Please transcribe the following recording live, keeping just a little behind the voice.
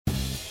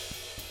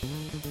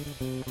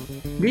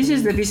This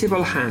is The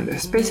Visible Hand,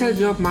 Special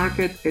Job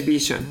Market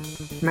Edition.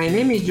 My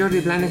name is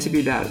Jordi Blanes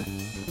Vidal.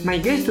 My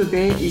guest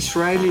today is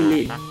Riley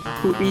Lee,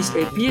 who is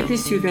a PhD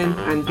student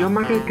and job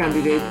market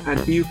candidate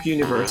at Duke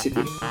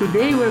University.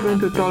 Today we're going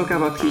to talk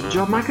about his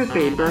job market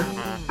paper,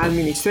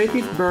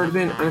 Administrative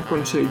Burden and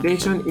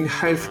Consolidation in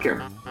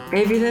Healthcare,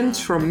 Evidence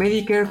from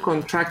Medicare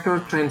Contractor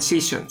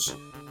Transitions.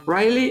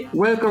 Riley,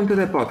 welcome to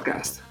the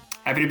podcast.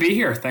 Happy to be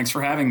here. Thanks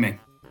for having me.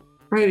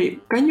 Riley,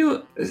 can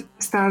you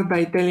start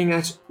by telling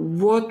us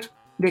what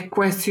the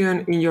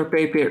question in your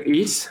paper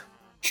is?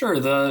 Sure.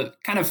 The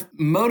kind of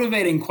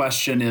motivating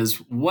question is,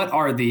 what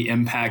are the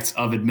impacts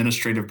of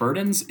administrative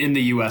burdens in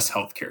the U.S.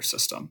 healthcare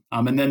system?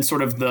 And then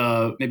sort of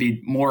the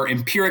maybe more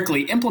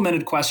empirically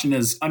implemented question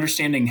is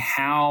understanding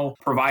how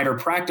provider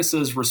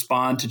practices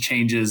respond to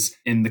changes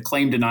in the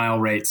claim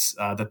denial rates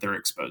that they're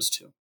exposed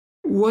to.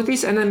 What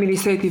is an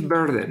administrative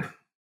burden?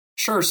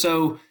 Sure.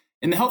 So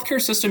in the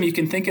healthcare system, you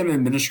can think of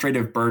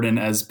administrative burden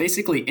as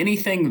basically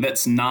anything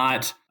that's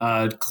not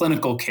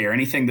clinical care,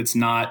 anything that's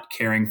not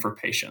caring for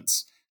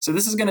patients. So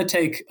this is going to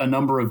take a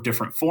number of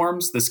different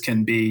forms. This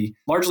can be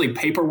largely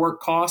paperwork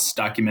costs,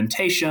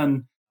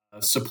 documentation,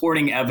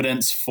 supporting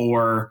evidence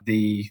for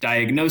the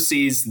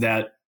diagnoses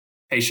that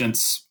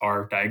patients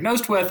are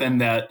diagnosed with and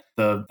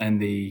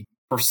the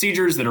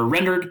procedures that are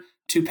rendered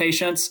to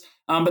patients.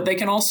 But they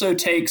can also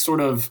take sort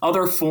of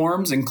other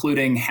forms,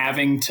 including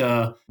having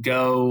to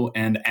go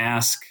and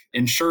ask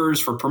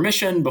insurers for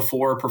permission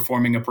before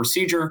performing a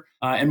procedure.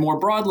 And more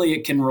broadly,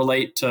 it can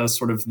relate to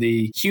sort of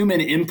the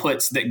human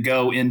inputs that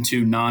go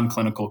into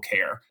non-clinical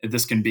care.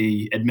 This can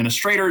be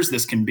administrators.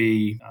 This can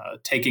be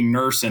taking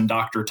nurse and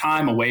doctor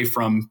time away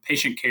from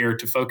patient care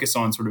to focus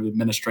on sort of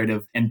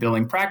administrative and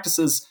billing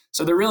practices.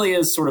 So there really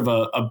is sort of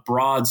a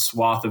broad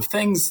swath of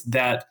things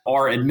that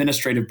are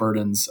administrative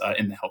burdens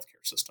in the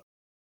healthcare system.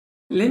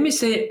 Let me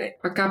say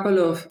a couple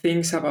of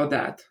things about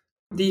that.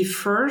 The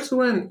first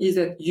one is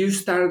that you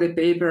start the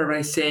paper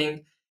by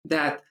saying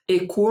that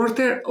a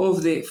quarter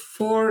of the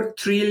 $4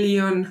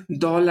 trillion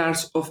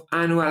of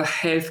annual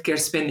healthcare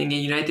spending in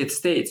the United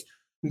States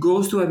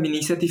goes to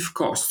administrative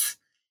costs.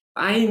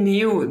 I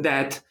knew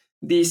that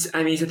these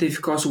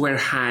administrative costs were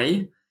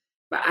high,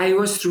 but I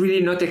was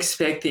really not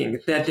expecting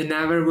that the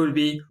number will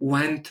be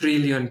 $1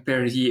 trillion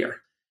per year.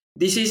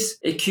 This is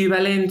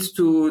equivalent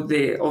to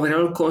the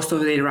overall cost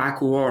of the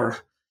Iraq War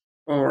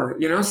or,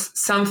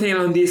 something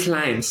along these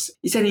lines.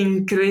 It's an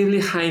incredibly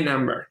high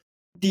number.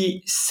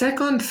 The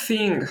second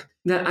thing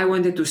that I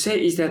wanted to say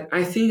is that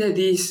I think that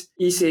this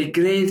is a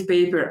great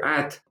paper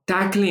at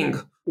tackling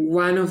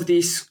one of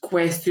these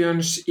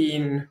questions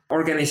in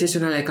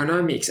organizational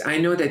economics. I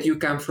know that you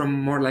come from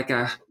more like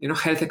a,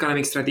 health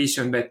economics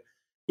tradition, but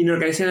in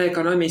organizational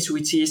economics,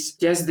 which is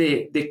just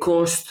the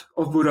cost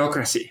of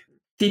bureaucracy.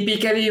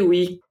 Typically,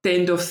 we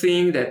tend to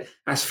think that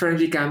as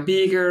firms become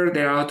bigger,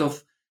 there are a lot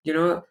of,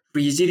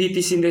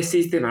 rigidities in the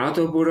system, a lot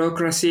of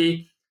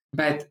bureaucracy,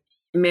 but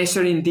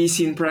measuring this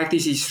in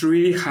practice is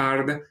really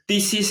hard.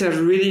 This is a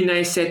really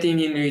nice setting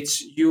in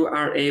which you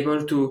are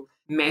able to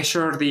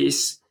measure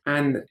this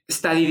and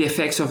study the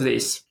effects of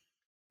this.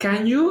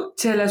 Can you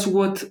tell us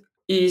what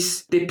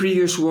is the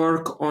previous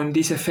work on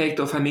this effect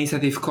of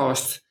administrative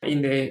costs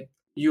in the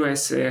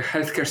U.S.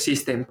 healthcare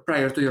system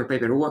prior to your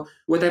paper?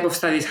 What type of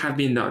studies have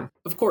been done?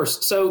 Of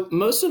course. So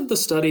most of the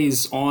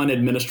studies on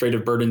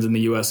administrative burdens in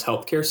the U.S.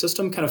 healthcare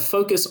system kind of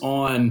focus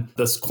on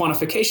this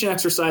quantification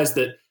exercise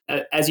that,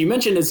 as you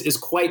mentioned, is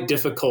quite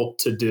difficult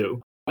to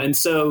do. And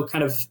so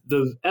kind of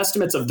the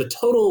estimates of the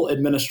total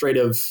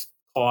administrative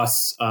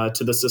costs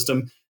to the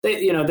system,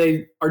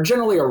 they are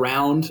generally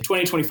around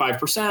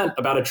 20-25%,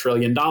 about $1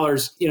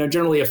 trillion,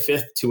 generally a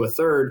fifth to a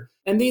third.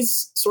 And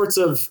these sorts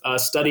of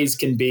studies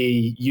can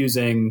be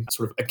using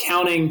sort of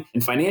accounting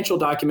and financial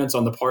documents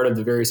on the part of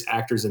the various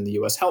actors in the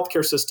U.S.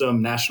 healthcare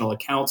system, national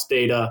accounts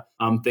data,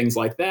 things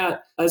like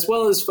that, as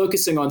well as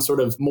focusing on sort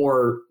of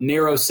more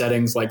narrow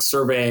settings like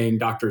surveying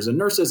doctors and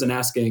nurses and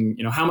asking,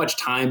 how much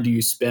time do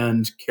you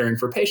spend caring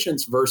for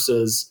patients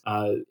versus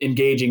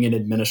engaging in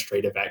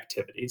administrative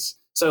activities.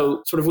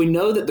 So sort of we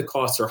know that the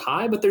costs are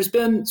high, but there's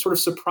been sort of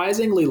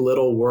surprisingly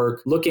little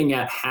work looking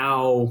at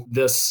how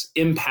this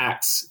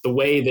impacts the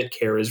way that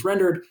care is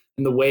rendered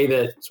and the way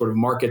that sort of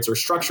markets are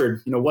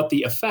structured, what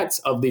the effects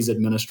of these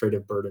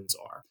administrative burdens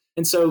are.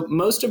 And so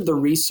most of the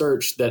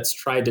research that's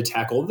tried to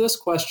tackle this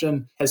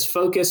question has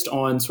focused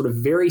on sort of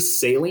very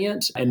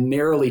salient and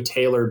narrowly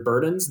tailored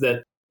burdens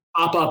that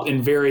pop up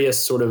in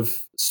various sort of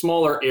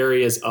smaller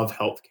areas of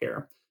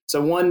healthcare.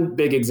 So one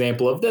big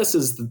example of this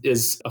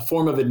is a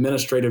form of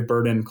administrative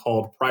burden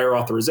called prior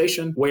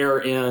authorization,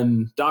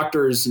 wherein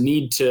doctors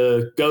need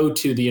to go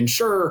to the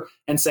insurer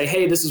and say,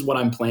 hey, this is what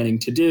I'm planning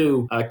to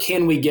do.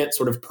 Can we get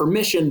sort of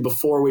permission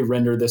before we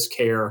render this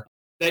care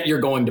that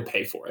you're going to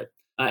pay for it?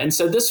 And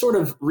so this sort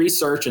of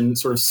research and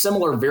sort of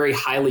similar very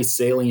highly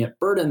salient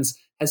burdens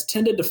has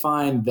tended to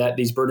find that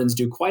these burdens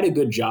do quite a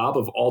good job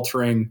of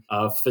altering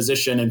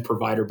physician and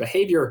provider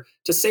behavior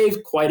to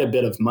save quite a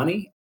bit of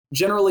money.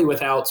 generally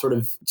without sort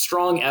of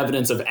strong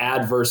evidence of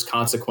adverse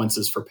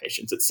consequences for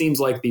patients. It seems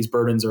like these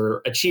burdens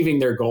are achieving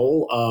their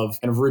goal of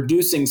kind of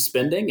reducing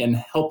spending and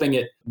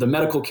helping the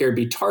medical care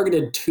be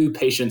targeted to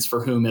patients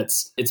for whom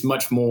it's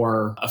much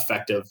more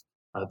effective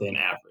than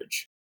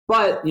average.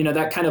 But,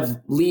 that kind of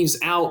leaves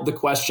out the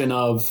question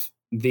of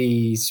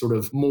the sort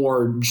of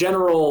more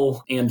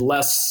general and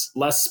less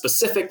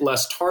specific,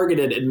 less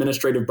targeted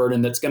administrative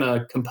burden that's going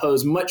to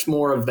compose much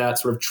more of that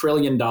sort of $1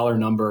 trillion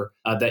number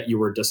that you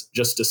were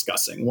just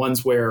discussing.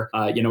 Ones where,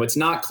 it's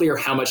not clear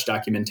how much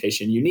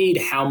documentation you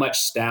need, how much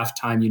staff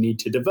time you need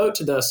to devote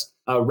to this,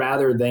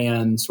 rather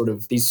than sort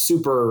of these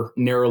super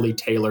narrowly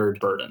tailored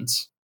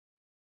burdens.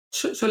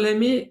 So let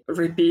me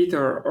repeat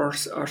or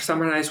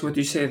summarize what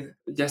you said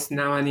just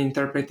now and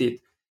interpret it.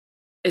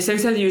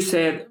 Essentially, you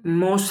said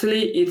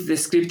mostly it's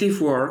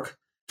descriptive work,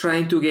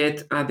 trying to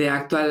get the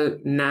actual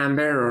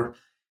number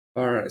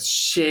or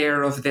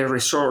share of the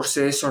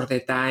resources or the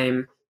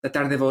time that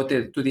are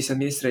devoted to this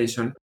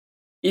administration.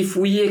 If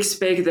we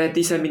expect that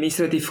these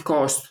administrative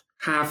costs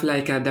have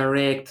like a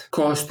direct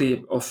cost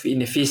of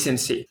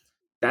inefficiency,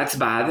 that's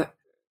bad.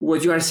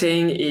 What you are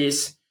saying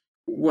is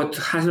what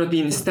has not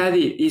been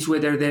studied is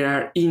whether there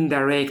are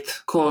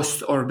indirect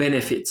costs or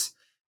benefits.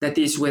 That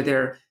is,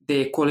 whether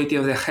the quality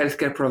of the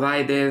healthcare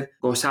provided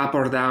goes up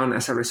or down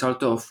as a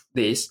result of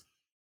this.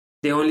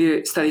 The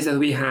only studies that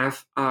we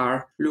have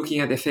are looking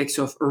at effects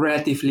of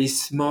relatively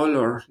small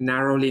or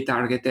narrowly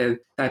targeted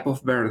type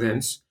of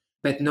burdens,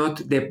 but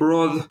not the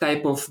broad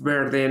type of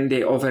burden,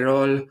 the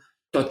overall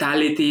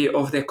totality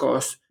of the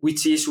cost,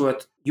 which is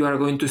what you are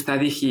going to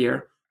study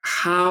here.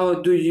 How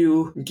do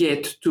you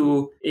get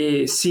to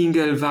a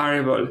single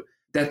variable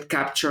that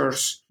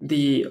captures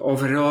the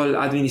overall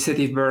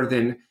administrative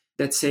burden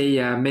that, say,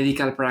 a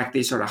medical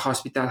practice or a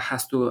hospital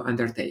has to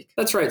undertake?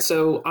 That's right.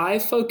 So I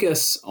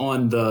focus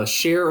on the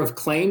share of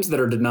claims that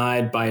are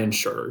denied by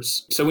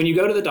insurers. So when you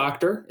go to the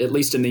doctor, at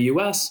least in the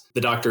US,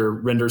 the doctor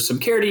renders some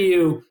care to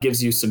you,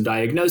 gives you some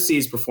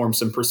diagnoses, performs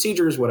some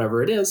procedures,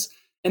 whatever it is.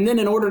 And then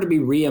in order to be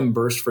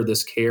reimbursed for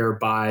this care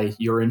by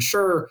your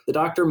insurer, the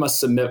doctor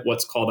must submit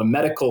what's called a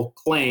medical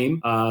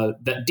claim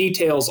that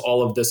details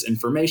all of this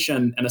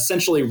information and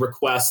essentially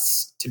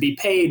requests to be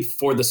paid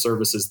for the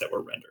services that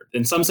were rendered.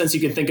 In some sense, you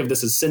can think of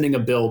this as sending a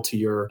bill to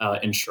your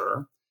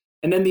insurer.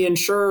 And then the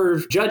insurer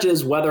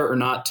judges whether or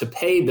not to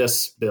pay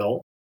this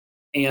bill.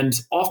 And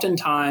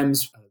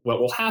oftentimes what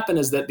will happen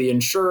is that the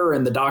insurer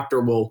and the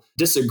doctor will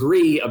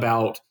disagree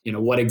about,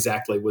 what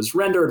exactly was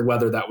rendered,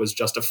 whether that was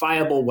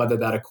justifiable, whether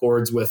that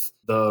accords with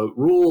the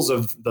rules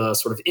of the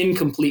sort of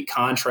incomplete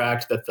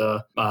contract that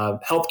the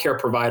healthcare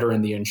provider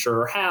and the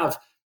insurer have.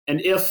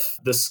 And if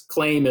this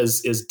claim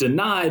is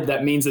denied,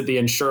 that means that the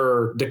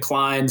insurer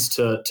declines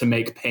to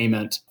make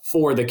payment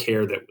for the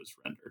care that was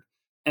rendered.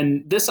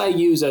 And this I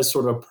use as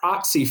sort of a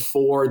proxy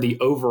for the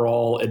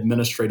overall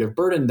administrative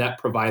burden that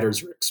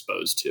providers are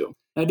exposed to.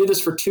 And I do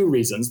this for two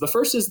reasons. The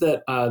first is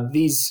that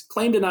these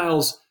claim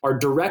denials are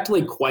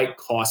directly quite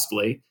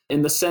costly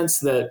in the sense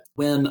that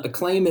when a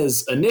claim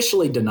is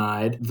initially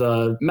denied,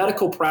 the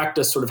medical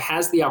practice sort of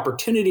has the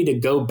opportunity to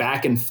go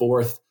back and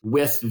forth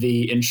with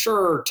the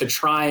insurer to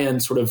try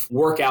and sort of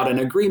work out an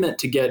agreement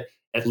to get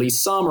at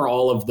least some or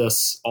all of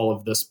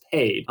this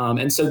paid.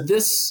 And so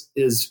this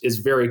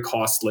is very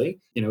costly.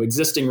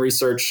 Existing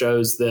research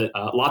shows that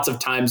lots of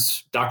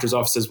times doctors'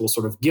 offices will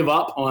sort of give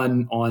up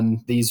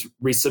on these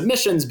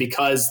resubmissions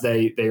because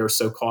they are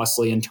so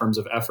costly in terms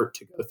of effort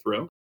to go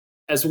through.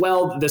 As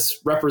well, this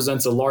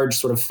represents a large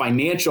sort of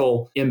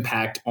financial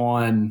impact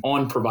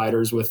on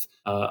providers with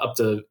up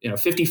to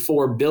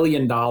 $54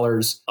 billion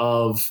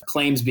of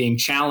claims being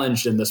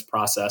challenged in this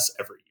process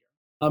every year.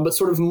 But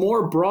sort of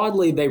more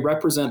broadly, they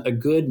represent a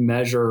good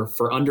measure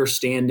for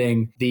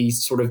understanding the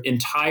sort of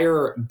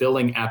entire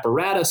billing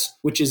apparatus,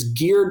 which is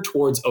geared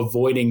towards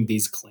avoiding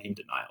these claim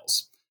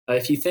denials.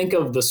 If you think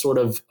of the sort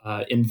of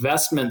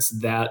investments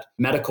that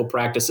medical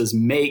practices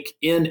make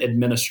in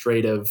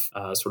administrative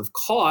sort of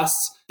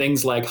costs,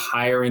 things like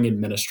hiring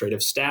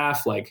administrative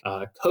staff, like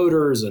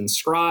coders and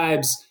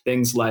scribes,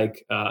 things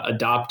like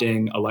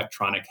adopting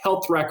electronic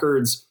health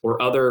records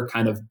or other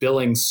kind of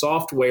billing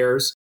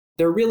softwares,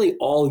 they're really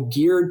all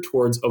geared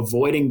towards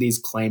avoiding these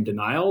claim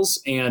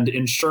denials and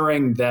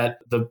ensuring that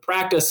the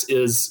practice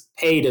is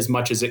paid as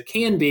much as it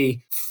can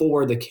be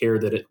for the care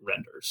that it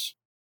renders.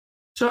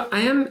 So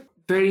I am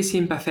very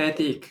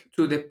sympathetic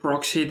to the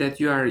proxy that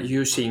you are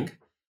using.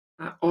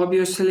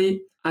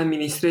 Obviously,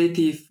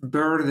 administrative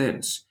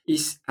burdens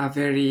is a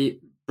very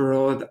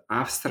broad,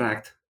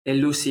 abstract,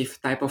 elusive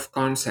type of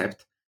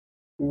concept.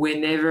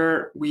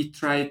 Whenever we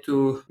try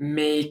to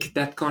make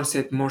that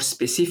concept more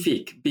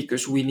specific,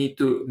 because we need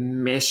to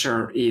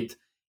measure it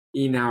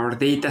in our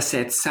data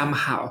set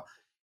somehow,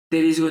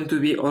 there is going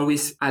to be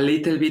always a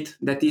little bit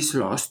that is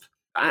lost.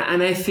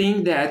 And I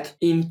think that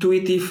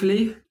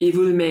intuitively, it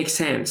will make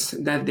sense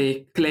that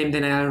the claim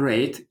denial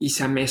rate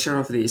is a measure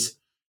of this.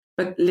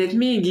 But let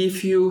me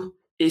give you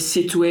a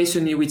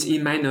situation in which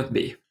it might not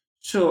be.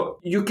 So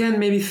you can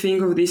maybe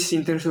think of this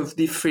in terms of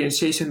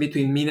differentiation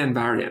between mean and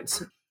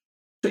variance.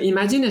 So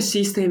imagine a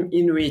system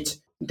in which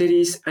there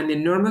is an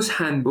enormous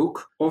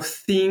handbook of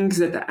things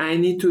that I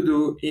need to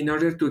do in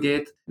order to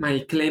get my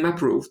claim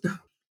approved.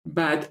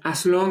 But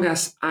as long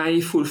as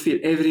I fulfill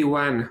every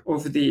one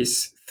of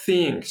these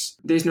things,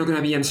 there's not going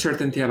to be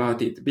uncertainty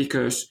about it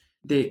because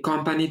the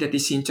company that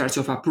is in charge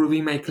of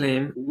approving my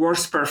claim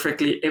works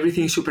perfectly.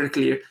 Everything's super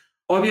clear.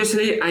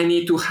 Obviously, I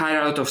need to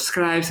hire a lot of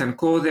scribes and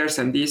coders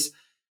and this.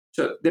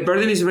 So the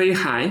burden is very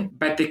high,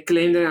 but the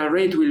claim denial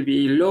rate will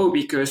be low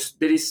because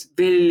there is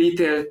very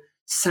little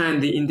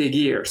sand in the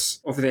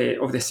gears of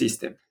the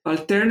system.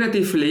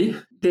 Alternatively,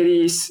 there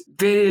is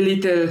very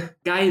little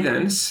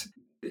guidance.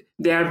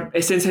 There are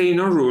essentially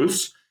no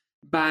rules,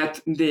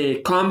 but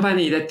the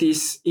company that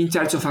is in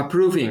charge of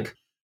approving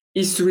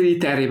is really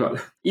terrible.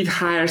 It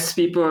hires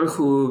people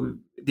who,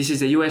 this is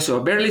the US,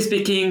 or barely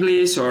speak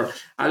English, or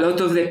a lot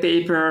of the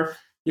paper,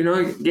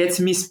 gets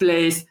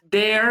misplaced.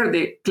 There,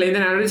 the claim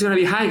denial rate is going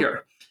to be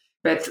higher.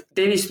 But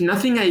there is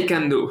nothing I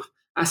can do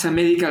as a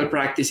medical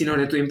practice in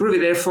order to improve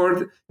it.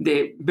 Therefore,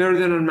 the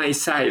burden on my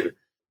side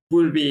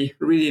will be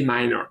really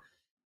minor.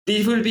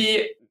 This will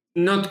be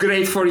not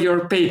great for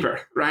your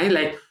paper, right?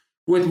 Like,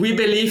 what we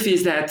believe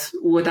is that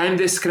what I'm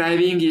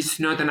describing is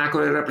not an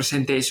accurate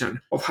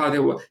representation of how they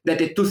work, that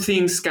the two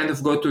things kind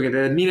of go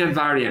together, the mean and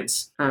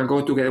variance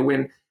go together.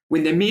 When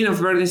the mean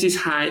of burdens is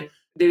high,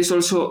 there is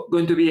also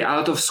going to be a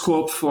lot of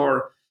scope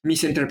for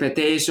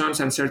misinterpretations,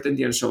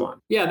 uncertainty, and so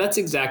on. Yeah, that's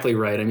exactly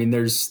right. I mean,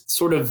 there's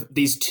sort of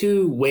these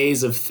two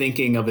ways of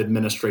thinking of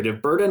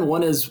administrative burden.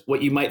 One is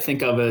what you might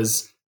think of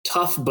as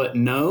tough but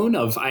known,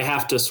 of I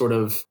have to sort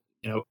of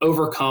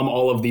overcome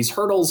all of these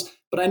hurdles,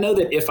 but I know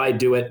that if I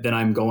do it, then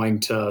I'm going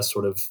to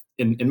sort of,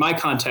 in my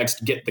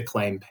context, get the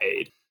claim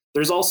paid.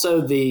 There's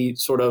also the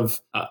sort of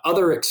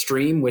other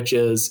extreme, which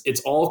is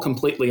it's all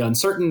completely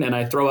uncertain and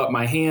I throw up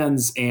my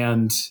hands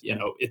and,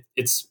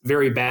 it's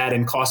very bad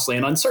and costly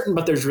and uncertain,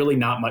 but there's really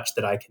not much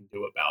that I can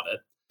do about it.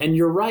 And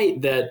you're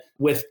right that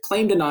with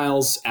claim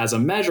denials as a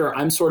measure,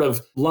 I'm sort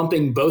of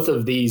lumping both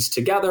of these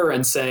together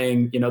and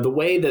saying, the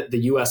way that the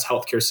US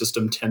healthcare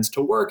system tends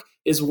to work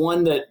is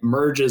one that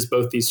merges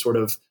both these sort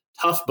of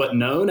tough but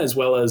known as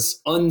well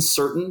as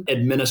uncertain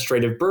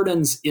administrative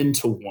burdens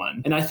into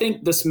one. And I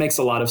think this makes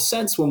a lot of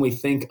sense when we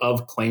think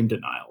of claim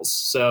denials.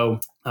 So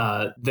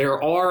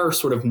there are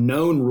sort of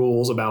known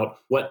rules about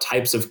what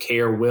types of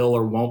care will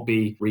or won't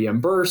be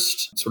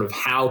reimbursed, sort of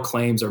how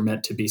claims are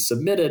meant to be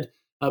submitted.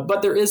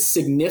 But there is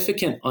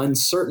significant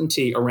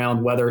uncertainty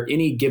around whether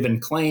any given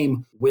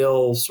claim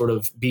will sort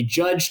of be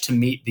judged to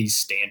meet these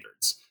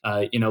standards.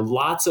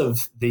 Lots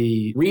of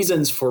the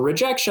reasons for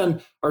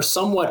rejection are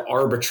somewhat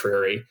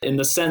arbitrary in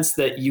the sense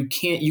that you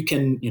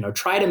can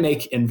try to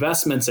make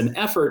investments and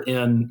effort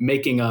in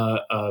making a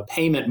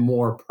payment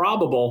more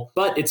probable,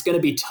 but it's going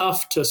to be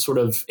tough to sort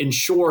of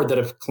ensure that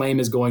a claim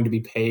is going to be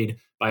paid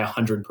by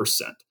 100%.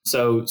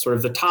 So sort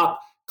of the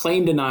top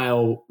claim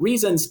denial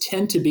reasons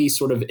tend to be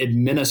sort of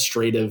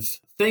administrative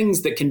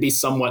things that can be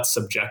somewhat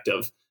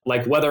subjective,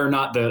 like whether or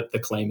not the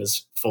claim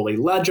is fully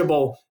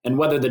legible and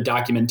whether the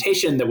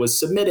documentation that was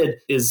submitted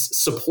is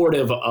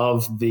supportive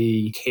of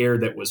the care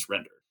that was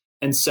rendered.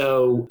 And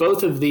so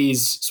both of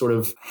these sort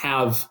of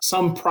have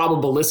some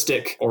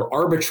probabilistic or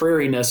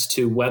arbitrariness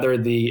to whether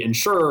the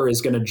insurer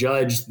is going to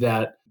judge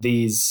that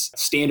these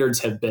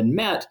standards have been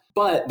met,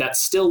 but that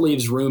still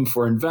leaves room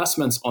for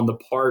investments on the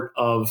part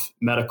of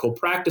medical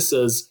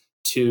practices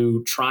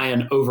to try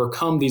and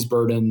overcome these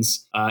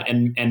burdens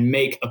and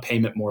make a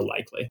payment more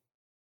likely.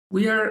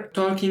 We are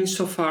talking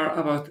so far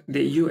about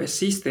the US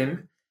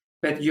system,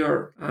 but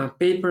your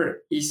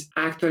paper is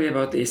actually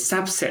about a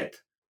subset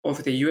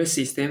of the US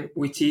system,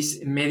 which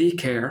is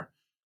Medicare.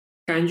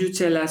 Can you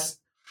tell us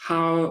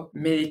how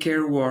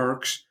Medicare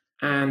works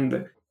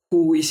and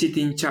who is it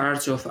in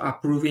charge of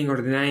approving or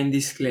denying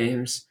these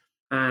claims,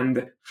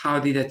 and how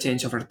did that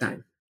change over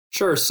time?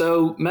 Sure.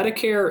 So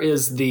Medicare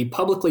is the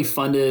publicly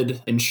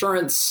funded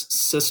insurance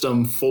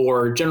system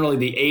for generally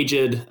the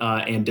aged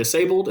and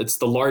disabled. It's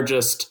the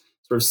largest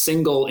sort of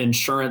single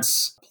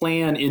insurance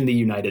plan in the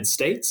United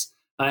States.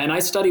 And I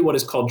study what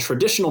is called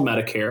traditional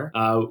Medicare,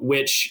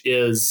 which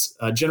is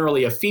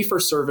generally a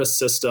fee-for-service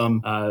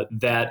system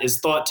that is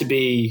thought to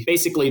be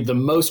basically the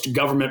most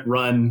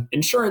government-run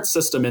insurance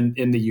system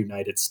in the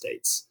United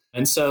States.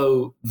 And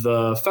so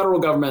the federal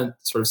government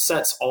sort of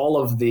sets all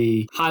of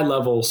the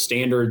high-level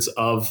standards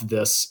of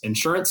this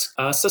insurance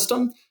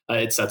system.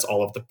 It sets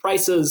all of the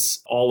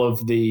prices, all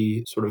of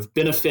the sort of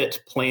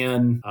benefit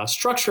plan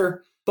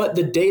structure. But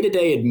the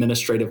day-to-day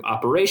administrative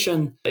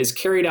operation is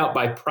carried out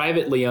by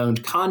privately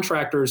owned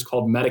contractors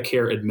called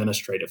Medicare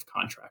administrative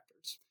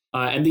contractors.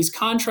 And these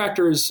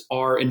contractors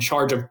are in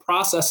charge of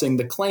processing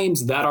the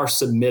claims that are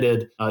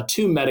submitted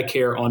to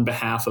Medicare on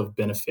behalf of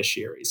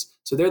beneficiaries.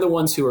 So they're the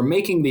ones who are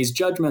making these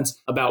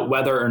judgments about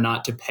whether or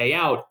not to pay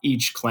out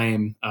each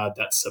claim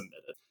that's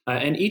submitted.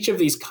 And each of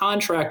these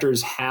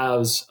contractors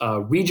has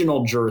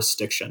regional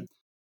jurisdiction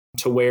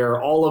to where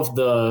all of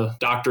the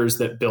doctors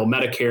that bill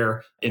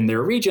Medicare in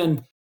their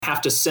region have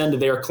to send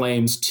their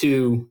claims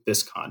to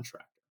this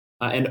contractor.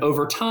 And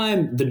over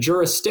time, the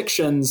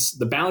jurisdictions,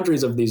 the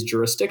boundaries of these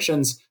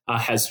jurisdictions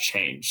has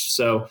changed.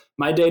 So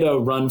my data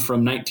run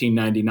from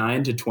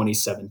 1999 to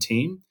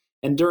 2017.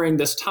 And during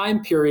this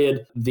time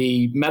period,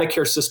 the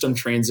Medicare system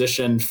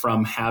transitioned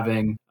from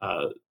having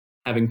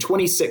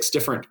 26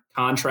 different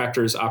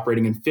contractors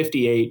operating in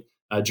 58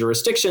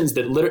 jurisdictions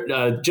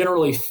that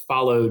generally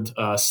followed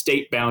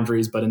state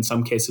boundaries, but in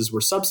some cases were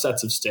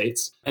subsets of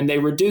states. And they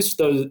reduced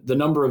the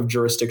number of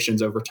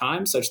jurisdictions over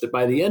time, such that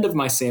by the end of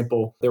my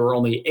sample, there were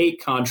only 8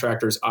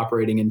 contractors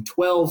operating in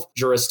 12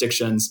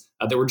 jurisdictions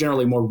that were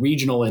generally more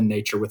regional in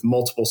nature, with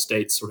multiple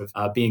states sort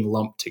of being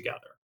lumped together.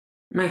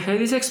 My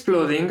head is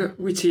exploding,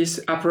 which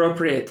is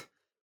appropriate,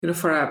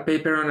 for a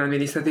paper on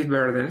administrative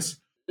burdens.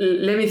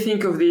 Let me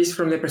think of this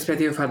from the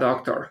perspective of a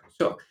doctor.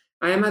 So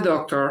I am a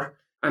doctor.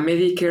 A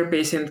Medicare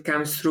patient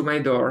comes through my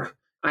door.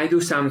 I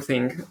do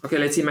something. Okay,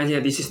 let's imagine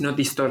that this is not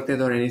distorted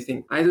or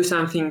anything. I do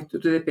something to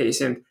the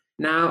patient.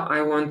 Now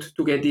I want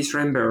to get this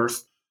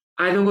reimbursed.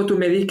 I don't go to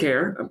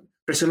Medicare.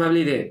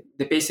 Presumably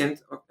the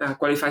patient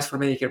qualifies for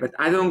Medicare, but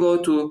I don't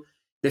go to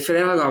the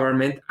federal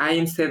government. I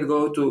instead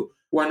go to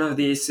one of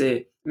these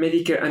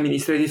Medicare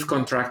administrative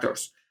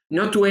contractors.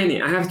 Not to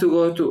any. I have to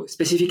go to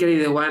specifically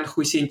the one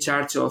who is in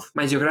charge of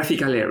my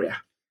geographical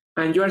area.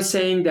 And you are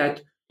saying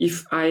that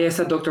if I, as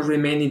a doctor,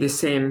 remain in the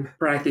same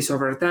practice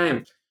over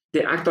time,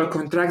 the actual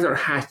contractor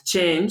has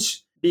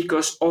changed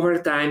because over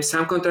time,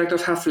 some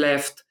contractors have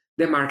left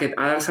the market,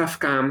 others have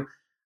come,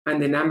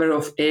 and the number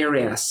of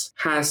areas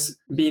has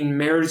been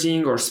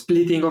merging or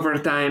splitting over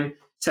time,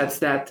 such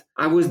that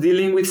I was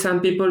dealing with some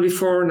people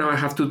before, now I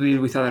have to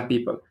deal with other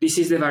people. This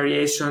is the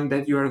variation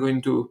that you are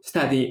going to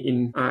study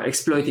in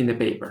exploit in the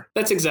paper.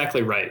 That's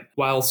exactly right.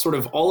 While sort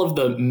of all of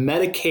the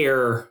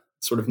Medicare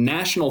sort of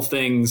national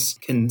things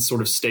can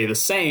sort of stay the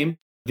same,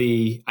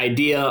 the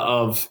idea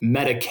of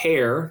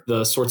Medicare,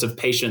 the sorts of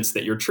patients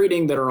that you're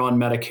treating that are on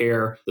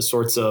Medicare, the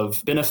sorts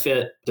of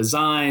benefit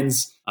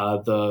designs,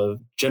 the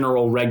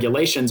general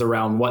regulations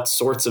around what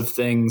sorts of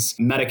things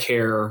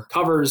Medicare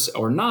covers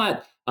or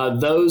not,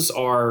 those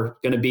are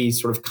going to be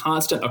sort of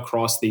constant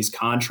across these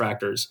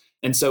contractors.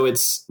 And so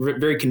it's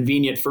very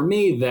convenient for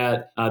me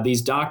that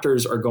these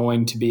doctors are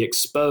going to be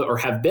exposed or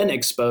have been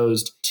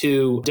exposed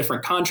to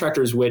different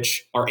contractors,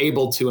 which are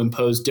able to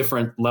impose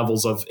different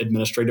levels of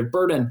administrative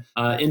burden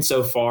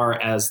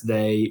insofar as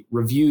they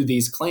review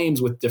these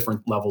claims with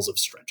different levels of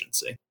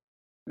stringency.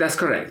 That's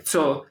correct.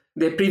 So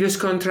the previous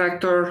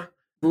contractor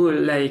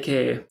would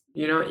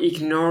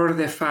ignore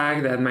the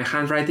fact that my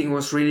handwriting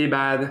was really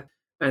bad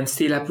and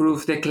still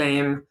approve the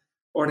claim,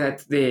 or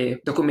that the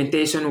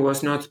documentation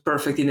was not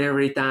perfect in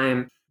every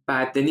time,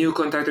 but the new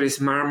contractor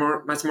is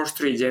much more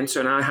stringent,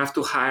 so now I have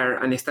to hire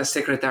an extra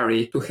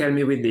secretary to help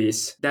me with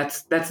this.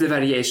 That's the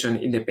variation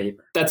in the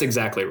paper. That's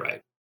exactly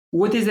right.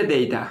 What is the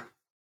data?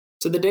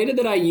 So the data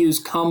that I use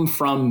come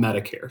from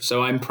Medicare.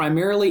 So I'm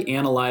primarily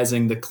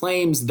analyzing the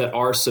claims that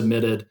are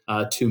submitted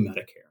to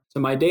Medicare. So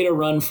my data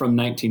run from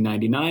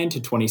 1999 to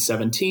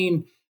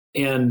 2017.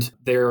 And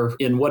they're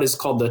in what is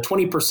called the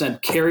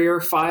 20%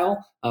 carrier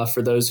file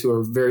for those who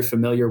are very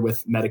familiar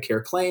with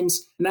Medicare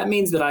claims. And that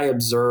means that I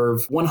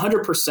observe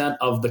 100%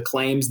 of the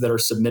claims that are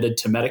submitted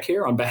to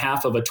Medicare on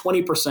behalf of a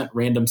 20%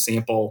 random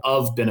sample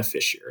of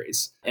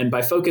beneficiaries. And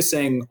by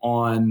focusing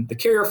on the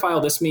carrier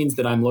file, this means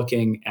that I'm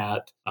looking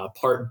at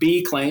Part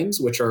B claims,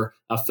 which are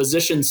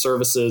physician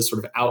services,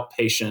 sort of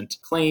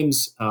outpatient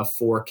claims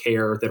for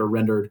care that are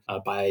rendered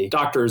by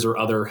doctors or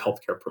other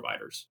healthcare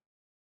providers.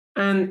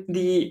 And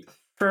the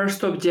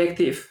first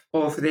objective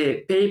of the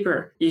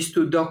paper is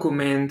to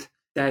document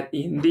that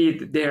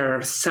indeed there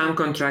are some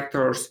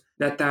contractors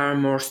that are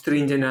more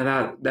stringent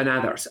than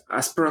others,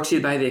 as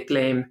proxied by the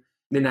claim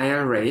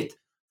denial rate.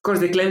 Of course,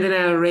 the claim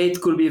denial rate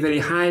could be very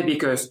high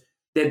because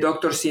the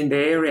doctors in the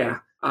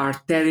area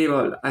are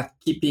terrible at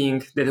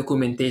keeping the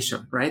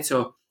documentation, right?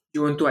 So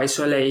you want to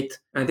isolate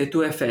the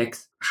two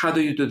effects. How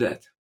do you do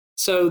that?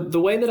 So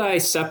the way that I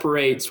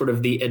separate sort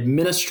of the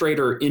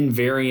administrator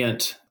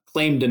invariant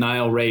claim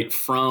denial rate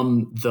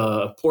from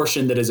the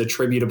portion that is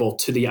attributable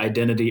to the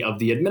identity of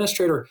the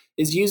administrator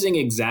is using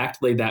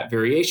exactly that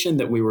variation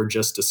that we were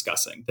just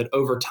discussing, that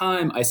over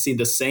time I see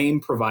the same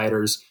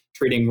providers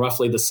treating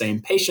roughly the same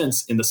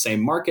patients in the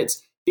same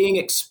markets being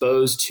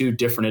exposed to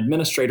different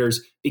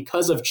administrators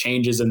because of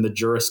changes in the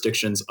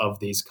jurisdictions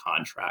of these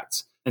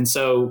contracts. And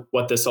so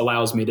what this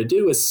allows me to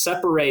do is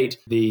separate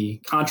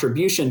the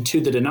contribution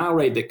to the denial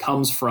rate that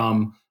comes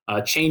from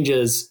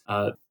changes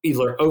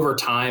either over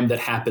time that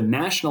happen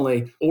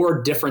nationally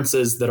or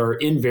differences that are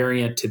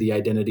invariant to the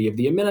identity of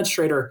the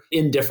administrator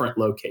in different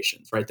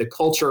locations, right? The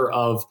culture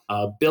of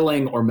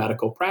billing or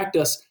medical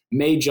practice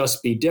may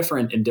just be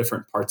different in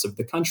different parts of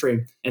the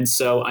country. And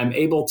so I'm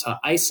able to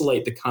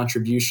isolate the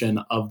contribution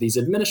of these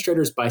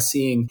administrators by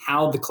seeing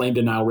how the claim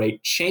denial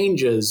rate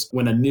changes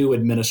when a new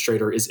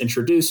administrator is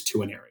introduced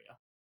to an area.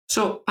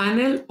 So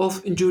panel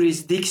of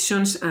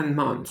jurisdictions and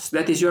months,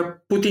 that is,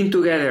 you're putting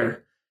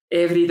together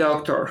every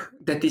doctor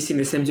that is in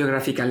the same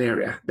geographical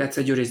area. That's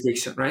a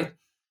jurisdiction, right?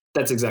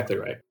 That's exactly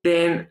right.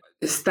 Then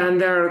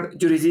standard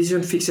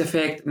jurisdiction fixed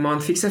effect,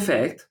 month fixed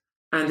effect.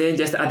 and then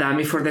just a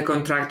dummy for the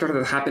contractor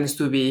that happens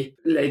to be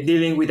like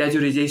dealing with that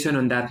jurisdiction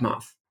on that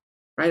month,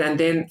 right? And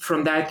then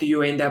from that,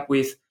 you end up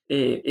with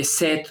a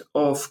set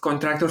of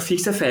contractor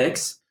fixed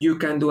effects. You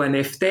can do an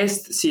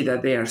F-test, see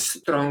that they are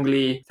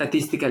strongly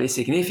statistically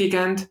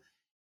significant.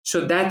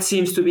 So that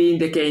seems to be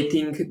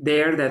indicating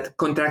there that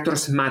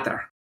contractors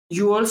matter.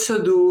 You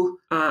also do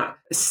a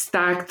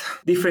stacked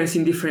difference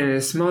in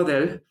difference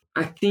model.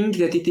 I think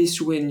that it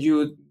is when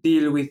you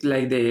deal with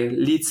like the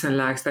leads and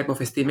lags type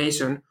of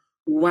estimation.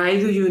 Why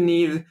do you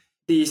need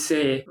this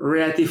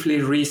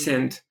relatively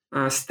recent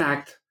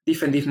stacked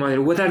diff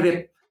model? What are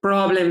the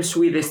problems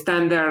with the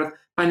standard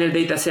panel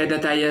data set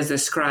that I just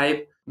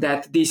described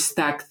that this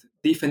stacked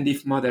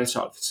diff model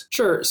solves?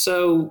 Sure.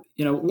 So,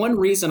 one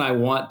reason I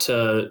want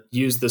to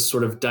use this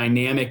sort of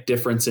dynamic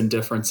difference in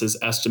differences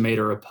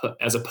estimator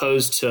as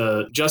opposed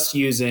to just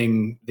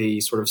using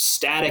the sort of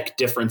static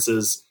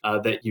differences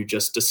that you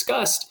just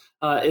discussed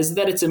is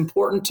that it's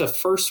important to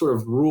first sort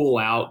of rule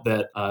out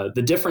that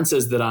the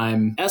differences that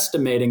I'm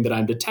estimating, that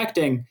I'm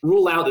detecting,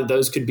 rule out that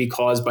those could be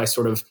caused by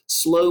sort of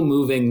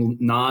slow-moving,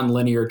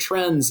 non-linear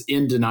trends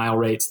in denial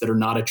rates that are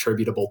not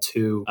attributable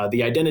to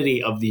the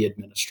identity of the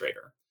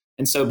administrator.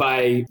 And so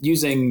by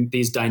using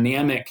these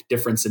dynamic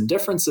difference in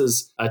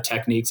differences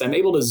techniques, I'm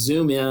able to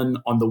zoom in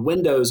on the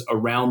windows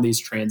around these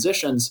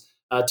transitions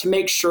to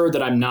make sure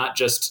that I'm not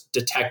just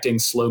detecting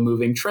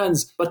slow-moving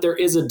trends, but there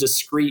is a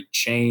discrete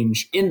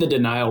change in the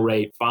denial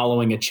rate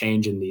following a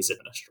change in these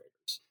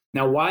administrators.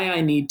 Now, why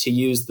I need to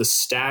use the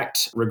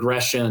stacked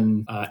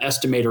regression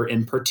estimator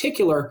in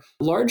particular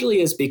largely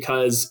is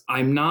because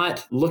I'm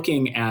not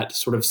looking at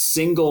sort of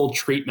single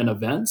treatment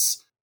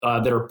events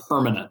that are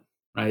permanent.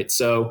 Right.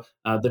 So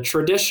the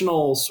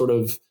traditional sort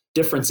of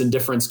difference in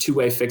difference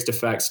two-way fixed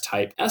effects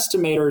type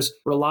estimators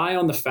rely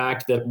on the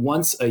fact that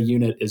once a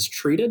unit is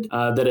treated,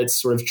 that it's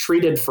sort of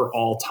treated for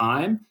all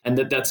time, and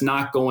that's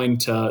not going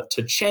to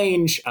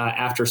change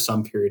after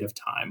some period of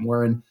time.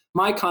 Where in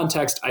my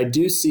context, I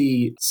do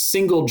see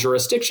single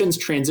jurisdictions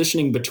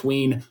transitioning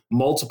between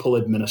multiple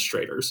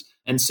administrators.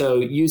 And so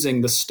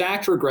using the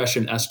stacked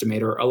regression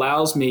estimator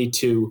allows me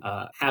to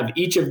have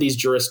each of these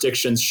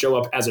jurisdictions show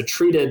up as a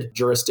treated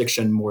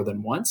jurisdiction more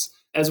than once,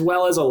 as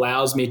well as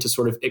allows me to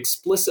sort of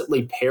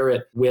explicitly pair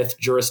it with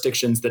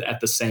jurisdictions that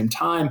at the same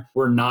time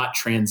were not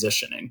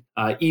transitioning,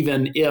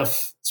 even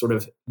if sort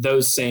of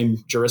those same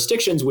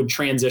jurisdictions would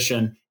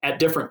transition at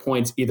different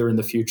points, either in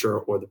the future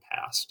or the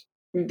past.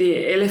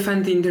 The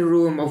elephant in the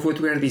room of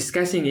what we're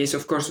discussing is,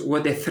 of course,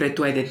 what the threat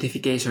to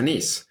identification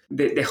is.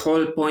 The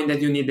whole point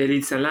that you need the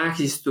leads and lags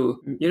is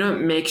to,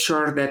 make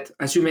sure that,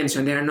 as you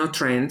mentioned, there are no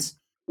trends.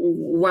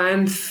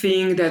 One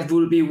thing that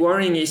will be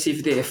worrying is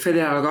if the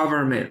federal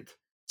government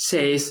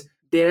says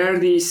there are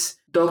these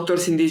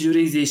doctors in this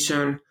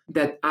jurisdiction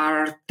that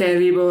are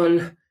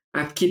terrible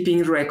at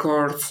keeping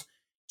records.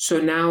 So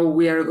now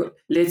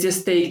let's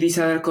just take this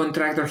other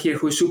contractor here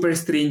who's super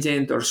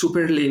stringent or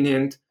super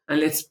lenient, and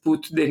let's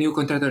put the new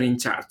contractor in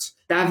charge.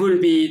 That will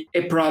be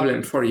a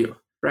problem for you,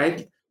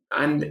 right?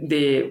 And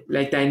the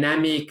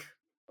dynamic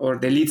or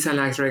the leads and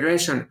lags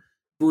regression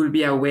will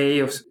be a way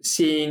of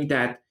seeing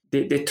that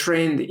the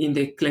trend in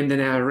the claim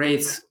denial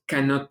rates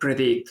cannot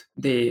predict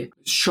the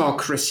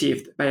shock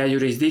received by a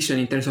jurisdiction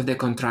in terms of the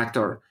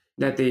contractor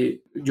that the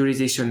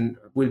jurisdiction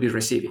will be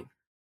receiving.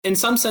 In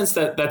some sense,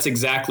 that's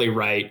exactly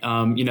right.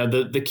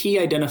 The key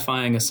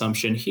identifying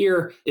assumption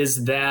here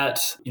is that,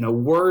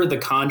 were the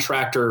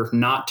contractor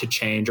not to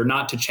change or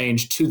not to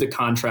change to the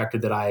contractor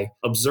that I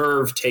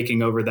observe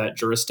taking over that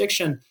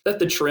jurisdiction, that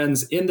the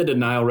trends in the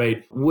denial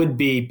rate would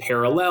be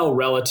parallel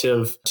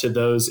relative to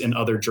those in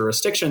other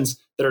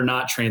jurisdictions that are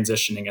not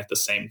transitioning at the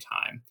same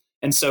time.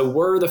 And so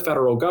were the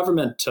federal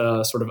government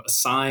to sort of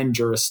assign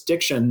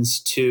jurisdictions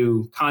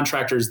to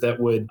contractors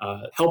that would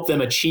help them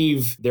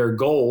achieve their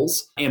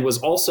goals, and was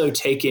also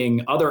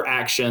taking other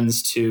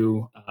actions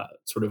to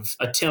sort of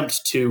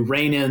attempt to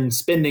rein in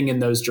spending in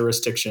those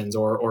jurisdictions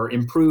or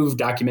improve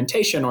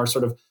documentation or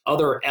sort of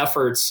other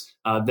efforts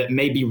that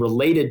may be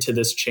related to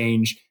this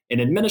change in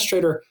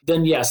administrator,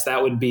 then yes,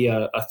 that would be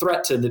a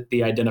threat to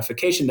the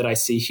identification that I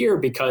see here,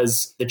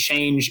 because the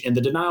change in the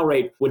denial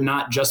rate would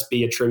not just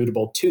be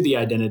attributable to the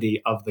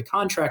identity of the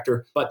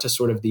contractor, but to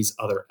sort of these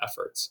other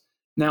efforts.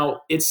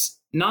 Now,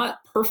 it's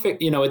not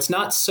perfect, it's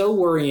not so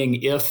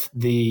worrying if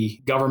the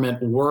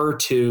government were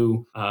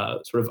to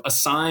sort of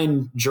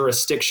assign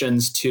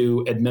jurisdictions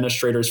to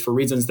administrators for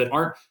reasons that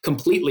aren't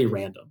completely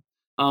random.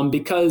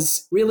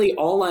 Because really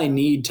all I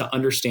need to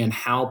understand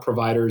how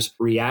providers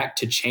react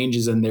to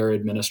changes in their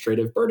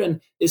administrative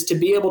burden is to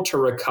be able to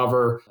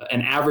recover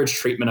an average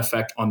treatment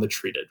effect on the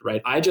treated,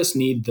 right? I just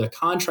need the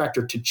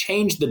contractor to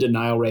change the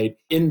denial rate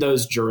in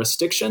those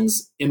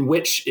jurisdictions in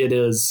which it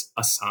is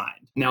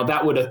assigned. Now,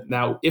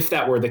 if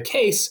that were the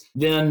case,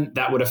 then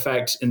that would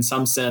affect, in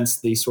some sense,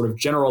 the sort of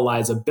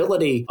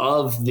generalizability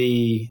of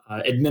the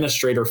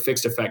administrator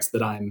fixed effects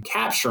that I'm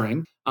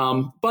capturing.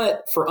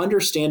 But for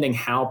understanding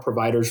how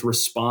providers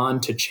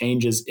respond to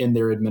changes in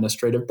their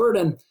administrative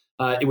burden,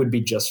 it would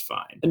be just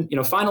fine.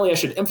 And finally, I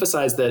should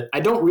emphasize that I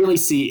don't really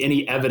see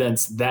any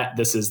evidence that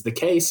this is the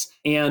case.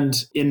 And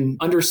in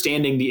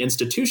understanding the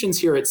institutions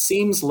here, it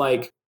seems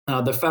like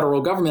the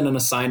federal government, in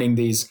assigning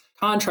these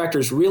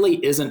contractors,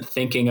 really isn't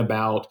thinking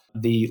about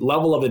the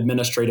level of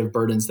administrative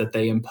burdens that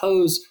they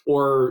impose,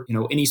 or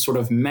any sort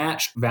of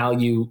match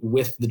value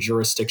with the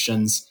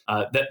jurisdictions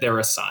that they're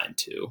assigned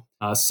to.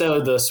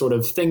 So the sort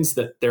of things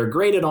that they're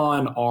graded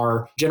on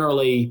are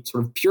generally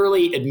sort of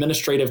purely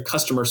administrative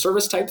customer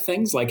service type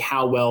things, like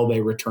how well they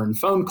return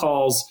phone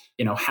calls,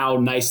 how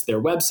nice their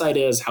website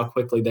is, how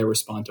quickly they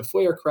respond to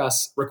FOIA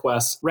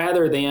requests,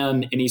 rather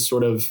than any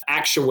sort of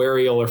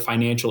actuarial or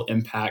financial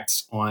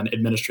impacts on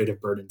administrative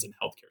burdens in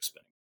healthcare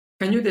spending.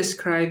 Can you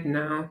describe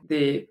now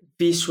the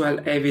visual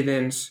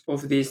evidence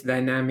of this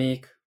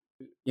dynamic,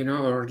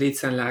 or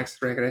leads and lags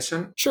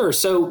regression? Sure.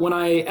 So when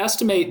I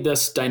estimate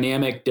this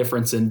dynamic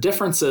difference in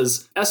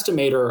differences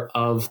estimator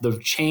of the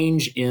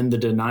change in the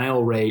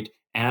denial rate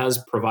as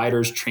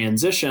providers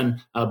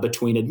transition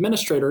between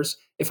administrators,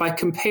 if I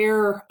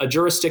compare a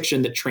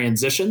jurisdiction that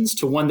transitions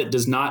to one that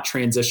does not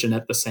transition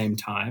at the same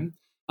time,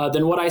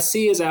 then what I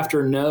see is,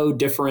 after no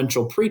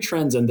differential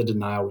pre-trends in the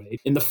denial rate,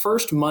 in the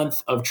first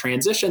month of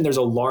transition, there's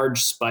a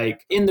large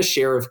spike in the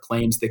share of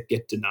claims that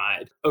get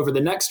denied. Over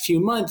the next few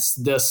months,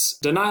 this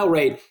denial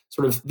rate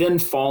sort of then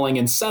falling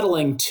and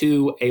settling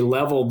to a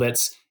level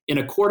that's in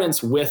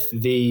accordance with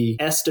the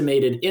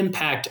estimated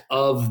impact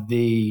of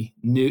the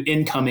new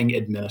incoming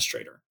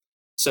administrator.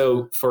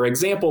 So, for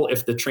example,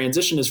 if the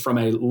transition is from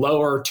a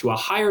lower to a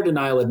higher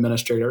denial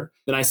administrator,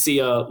 then I see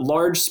a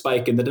large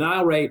spike in the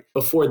denial rate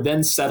before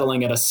then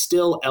settling at a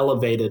still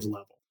elevated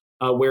level.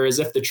 Whereas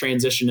if the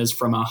transition is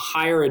from a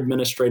higher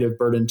administrative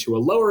burden to a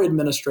lower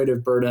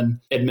administrative burden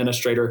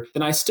administrator,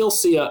 then I still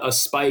see a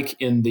spike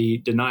in the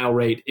denial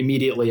rate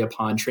immediately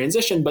upon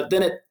transition, but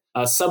then it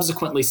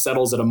subsequently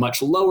settles at a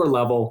much lower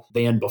level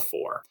than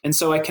before. And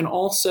so I can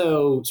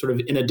also sort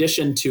of, in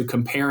addition to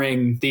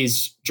comparing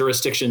these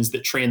jurisdictions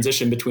that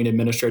transition between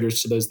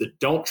administrators to those that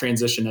don't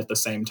transition at the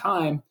same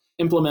time,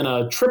 implement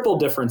a triple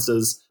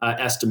differences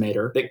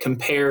estimator that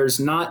compares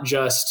not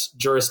just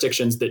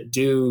jurisdictions that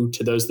do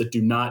to those that do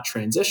not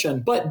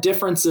transition, but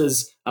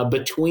differences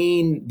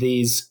between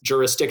these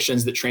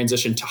jurisdictions that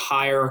transition to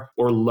higher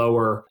or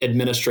lower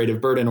administrative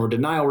burden or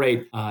denial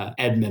rate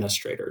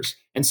administrators.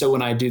 And so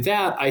when I do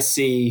that, I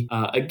see,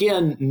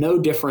 again, no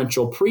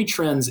differential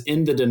pre-trends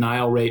in the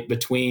denial rate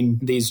between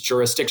these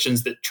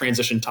jurisdictions that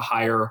transition to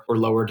higher or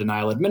lower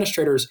denial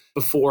administrators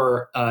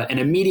before an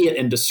immediate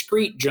and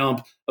discrete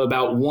jump of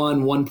about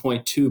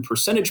 1.2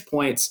 percentage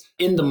points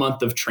in the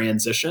month of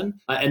transition,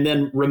 and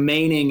then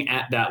remaining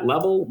at that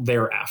level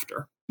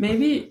thereafter.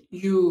 Maybe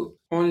you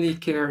only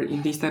care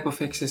in this type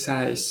of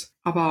exercise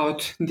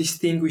about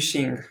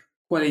distinguishing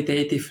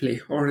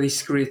qualitatively or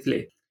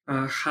discretely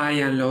high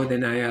and low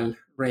denial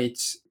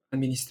rates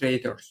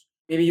administrators.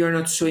 Maybe you're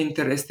not so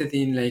interested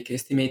in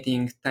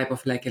estimating type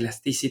of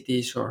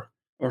elasticities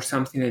or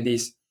something like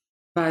this.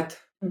 But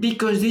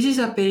because this is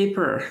a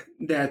paper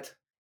that,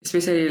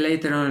 especially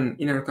later on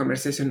in our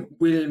conversation,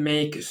 will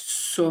make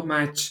so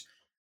much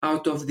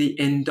out of the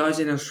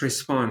endogenous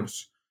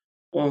response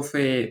of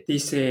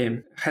these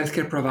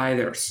healthcare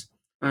providers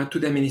to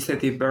the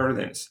administrative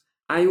burdens.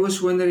 I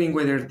was wondering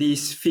whether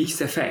these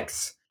fixed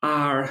effects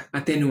are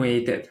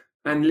attenuated.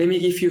 And let me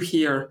give you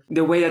here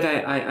the way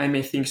that I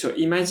may think so.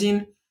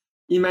 Imagine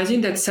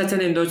that such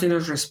an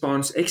endogenous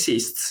response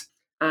exists,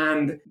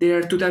 and there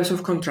are two types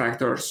of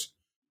contractors.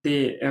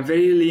 They are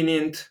very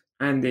lenient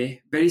and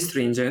very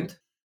stringent,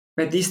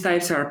 but these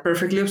types are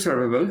perfectly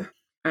observable,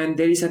 and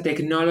there is a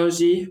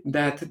technology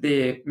that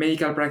the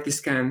medical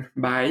practice can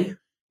buy,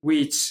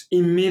 which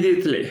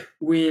immediately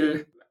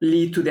will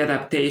lead to the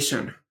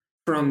adaptation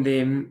from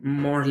the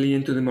more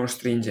lenient to the more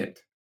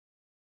stringent.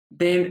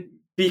 Then,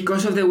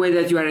 because of the way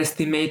that you are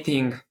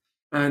estimating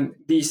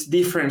these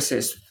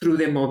differences through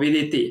the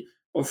mobility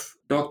of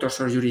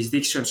doctors or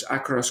jurisdictions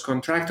across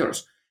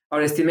contractors,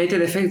 our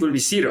estimated effect will be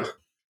zero,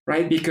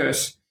 right?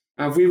 Because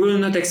we will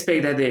not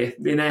expect that the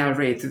denial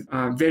rate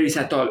varies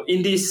at all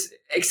in this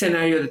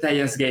scenario that I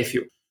just gave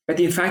you. But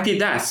in fact, it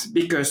does,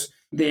 because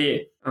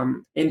the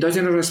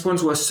endogenous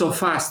response was so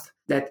fast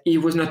that it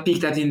was not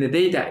picked up in the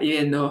data,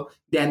 even though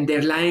the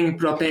underlying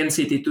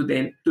propensity to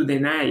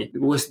deny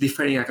was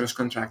differing across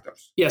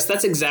contractors. Yes,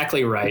 that's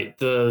exactly right.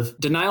 The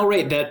denial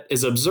rate that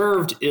is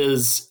observed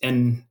is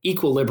an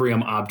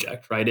equilibrium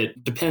object, right?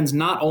 It depends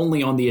not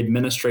only on the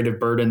administrative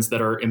burdens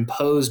that are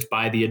imposed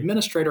by the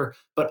administrator,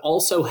 but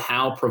also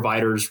how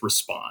providers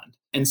respond.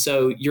 And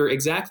so you're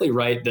exactly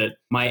right that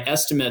my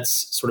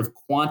estimates sort of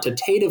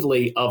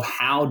quantitatively of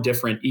how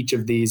different each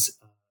of these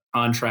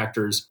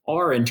contractors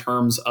are in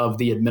terms of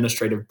the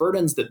administrative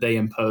burdens that they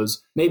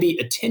impose may be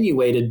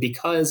attenuated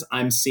because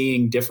I'm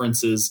seeing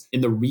differences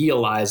in the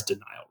realized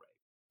denial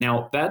rate.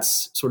 Now,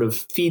 that's sort of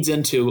feeds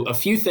into a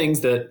few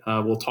things that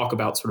we'll talk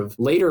about sort of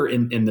later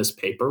in this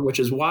paper, which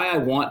is why I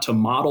want to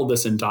model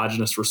this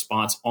endogenous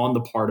response on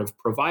the part of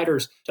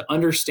providers to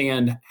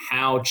understand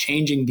how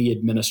changing the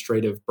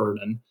administrative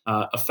burden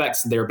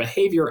affects their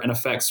behavior and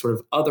affects sort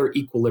of other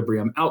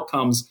equilibrium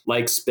outcomes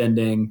like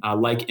spending,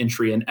 like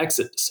entry and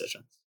exit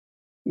decisions.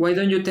 Why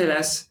don't you tell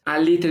us a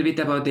little bit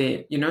about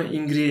the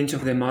ingredients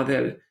of the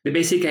model, the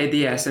basic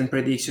ideas and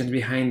predictions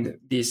behind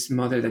this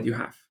model that you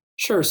have?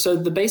 Sure. So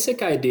the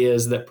basic idea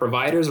is that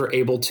providers are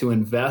able to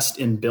invest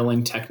in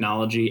billing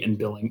technology and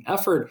billing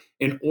effort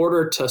in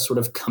order to sort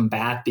of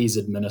combat these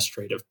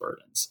administrative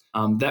burdens.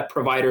 That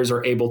providers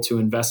are able to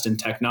invest in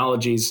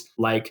technologies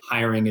like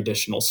hiring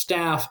additional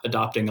staff,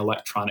 adopting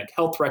electronic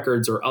health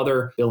records, or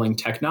other billing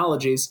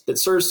technologies that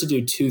serves to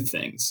do two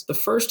things. The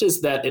first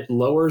is that it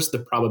lowers the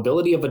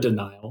probability of a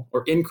denial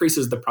or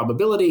increases the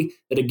probability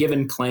that a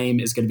given claim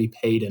is going to be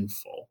paid in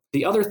full.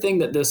 The other thing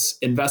that this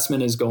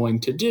investment is going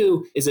to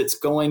do is it's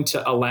going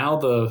to allow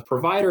the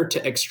provider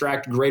to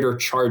extract greater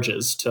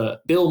charges,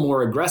 to bill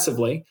more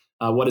aggressively,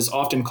 what is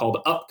often called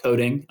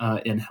upcoding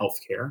in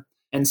healthcare.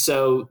 And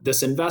so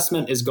this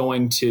investment is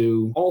going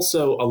to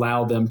also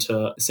allow them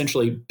to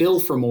essentially bill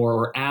for more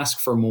or ask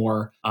for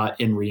more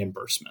in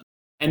reimbursement.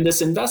 And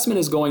this investment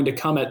is going to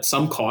come at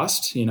some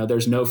cost.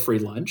 There's no free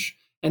lunch.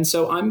 And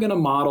so I'm going to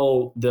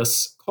model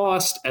this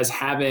cost as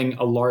having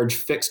a large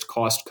fixed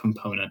cost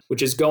component,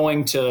 which is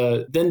going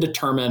to then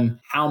determine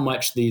how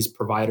much these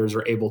providers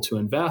are able to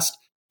invest.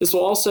 This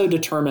will also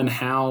determine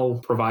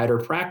how provider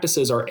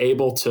practices are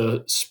able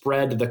to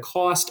spread the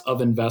cost of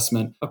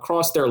investment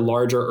across their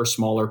larger or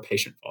smaller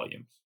patient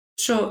volumes.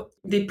 So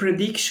the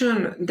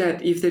prediction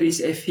that if there is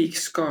a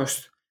fixed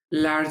cost,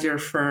 larger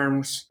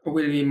firms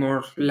will be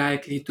more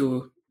likely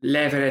to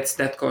leverage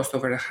that cost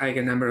over a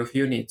higher number of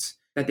units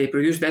that they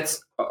produce,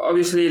 that's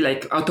obviously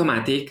like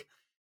automatic.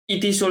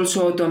 It is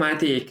also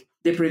automatic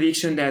the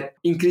prediction that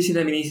increasing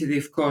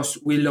administrative costs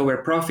will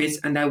lower profits,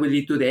 and that will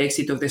lead to the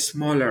exit of the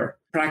smaller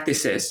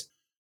practices.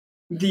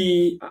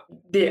 The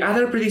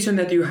other prediction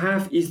that you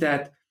have is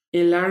that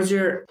a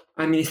larger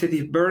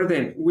administrative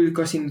burden will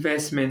cause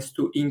investments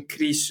to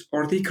increase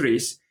or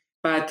decrease,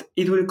 but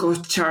it will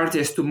cause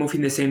charges to move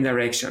in the same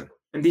direction.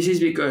 And this is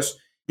because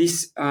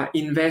this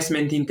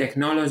investment in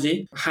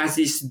technology has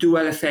this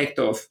dual effect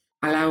of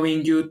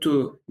allowing you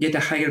to get a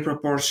higher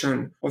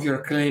proportion of your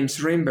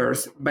claims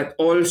reimbursed, but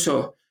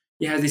also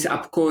it has this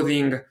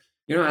upcoding,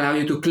 allow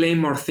you to claim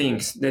more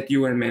things that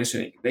you were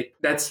mentioning. Like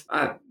that's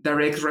a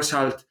direct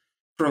result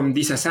from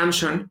this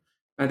assumption,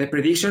 the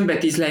prediction,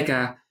 but it's like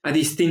a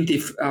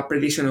distinctive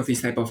prediction of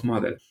this type of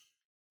model.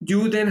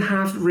 You then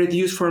have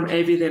reduced form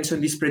evidence on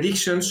these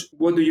predictions.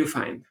 What do you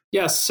find?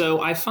 Yes,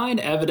 so I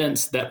find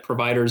evidence that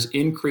providers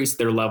increase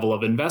their level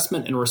of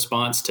investment in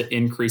response to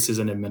increases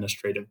in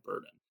administrative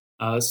burden.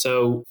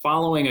 So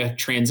following a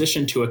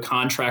transition to a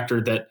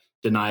contractor that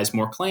denies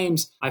more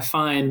claims, I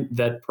find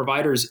that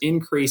providers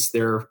increase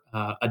their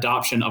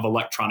adoption of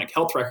electronic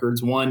health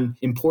records, one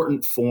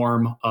important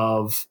form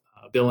of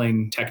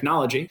billing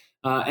technology.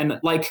 And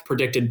like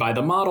predicted by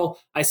the model,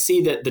 I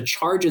see that the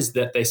charges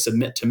that they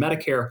submit to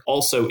Medicare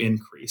also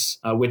increase,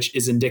 which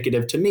is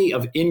indicative to me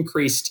of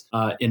increased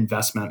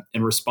investment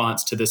in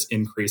response to this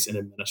increase in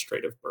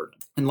administrative burden.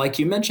 And like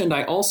you mentioned,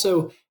 I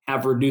also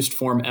have reduced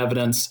form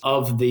evidence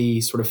of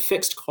the sort of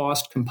fixed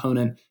cost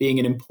component being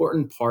an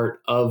important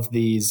part of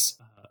these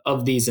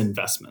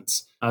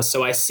investments.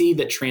 So I see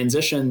that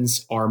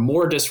transitions are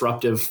more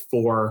disruptive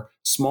for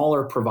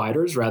smaller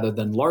providers rather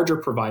than larger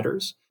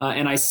providers.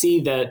 And I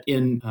see that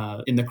in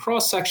the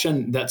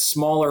cross-section that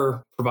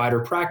smaller provider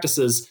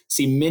practices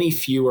see many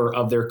fewer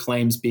of their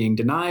claims being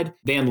denied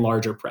than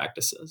larger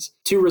practices.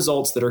 Two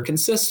results that are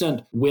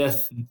consistent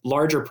with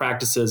larger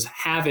practices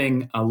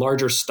having a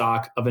larger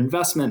stock of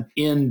investment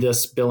in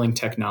this billing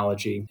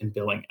technology and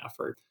billing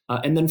effort.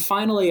 And then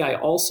finally, I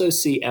also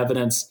see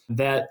evidence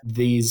that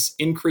these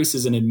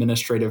increases in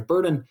administrative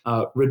burden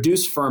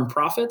reduce firm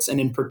profits,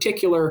 and in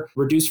particular,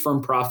 reduce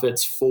firm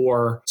profits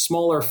for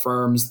smaller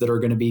firms that are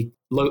going to be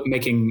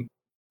making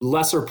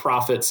lesser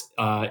profits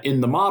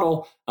in the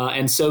model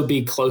and so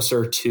be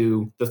closer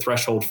to the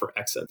threshold for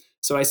exit.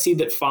 So I see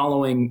that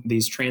following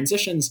these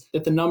transitions,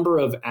 that the number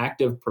of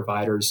active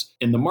providers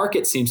in the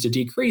market seems to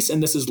decrease,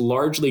 and this is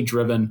largely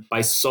driven by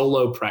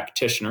solo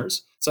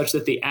practitioners, such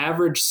that the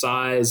average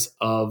size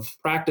of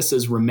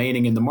practices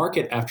remaining in the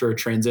market after a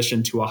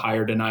transition to a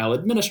higher denial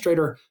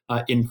administrator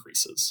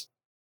increases.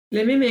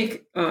 Let me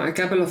make a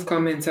couple of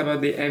comments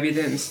about the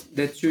evidence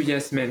that you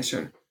just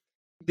mentioned.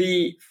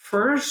 The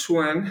first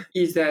one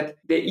is that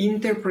the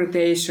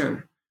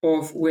interpretation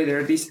of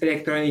whether these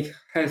electronic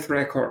health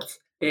records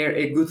are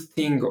a good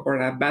thing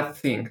or a bad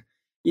thing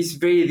is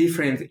very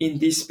different in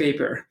this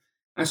paper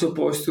as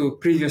opposed to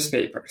previous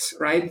papers,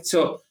 right?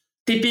 So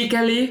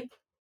typically,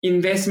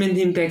 investment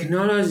in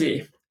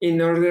technology in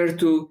order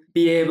to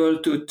be able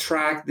to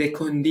track the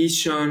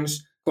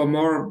conditions,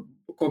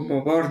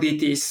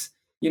 comorbidities,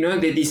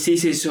 the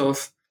diseases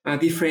of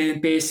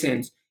different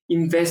patients,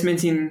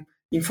 investments in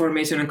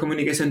information and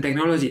communication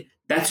technology,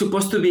 that's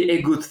supposed to be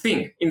a good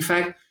thing. In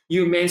fact,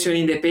 you mentioned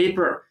in the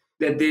paper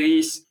that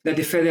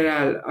the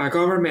federal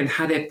government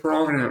had a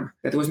program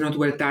that was not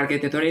well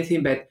targeted or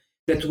anything, but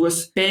that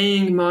was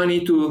paying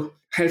money to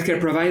healthcare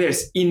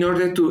providers in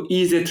order to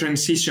ease the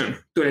transition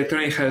to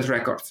electronic health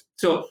records.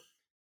 So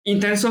in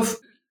terms of,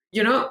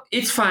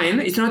 it's fine.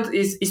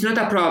 It's not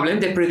a problem.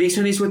 The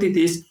prediction is what it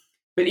is.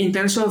 But in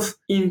terms of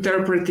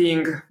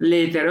interpreting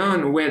later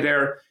on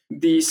whether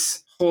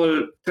these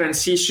whole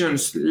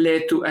transitions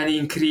led to an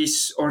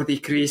increase or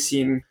decrease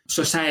in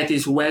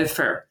society's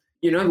welfare,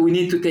 we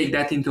need to take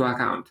that into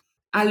account.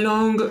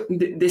 Along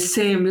the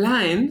same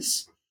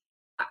lines,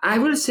 I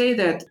will say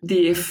that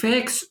the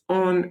effects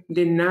on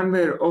the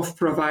number of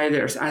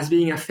providers as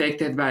being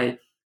affected by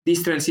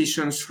these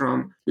transitions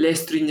from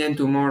less stringent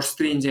to more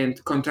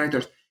stringent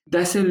contractors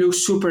doesn't look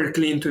super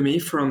clean to me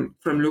from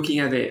looking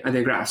at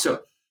the graph.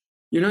 So,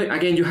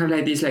 again, you have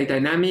this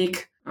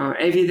dynamic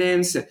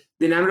evidence.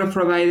 The number of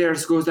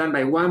providers goes down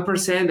by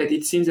 1%, but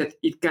it seems that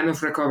it kind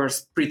of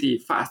recovers pretty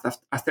fast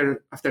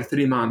after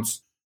 3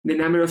 months. The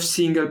number of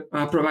single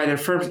provider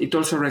firms, it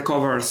also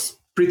recovers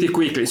pretty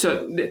quickly.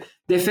 So the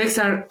effects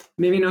are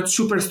maybe not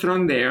super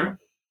strong there.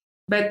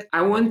 But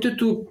I wanted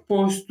to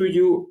pose to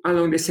you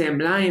along the same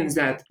lines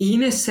that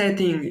in a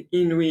setting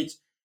in which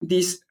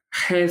these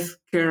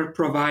healthcare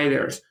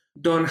providers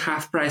don't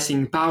have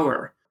pricing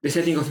power, the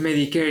setting of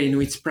Medicare in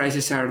which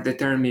prices are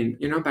determined,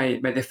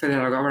 by the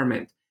federal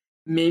government,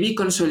 maybe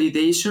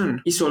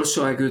consolidation is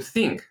also a good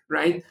thing,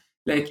 right?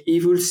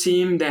 It would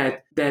seem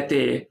that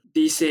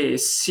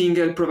these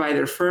single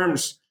provider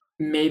firms,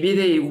 maybe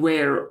they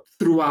were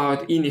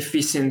throughout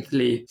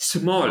inefficiently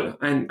small,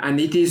 and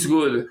it is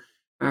good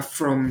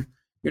from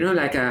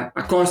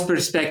a cost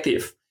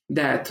perspective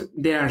that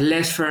there are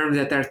less firms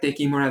that are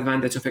taking more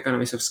advantage of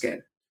economies of scale.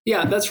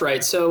 Yeah, that's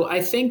right. So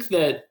I think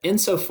that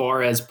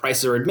insofar as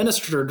prices are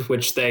administered,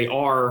 which they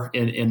are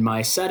in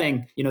my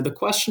setting, the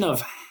question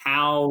of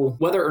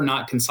whether or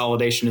not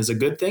consolidation is a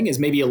good thing is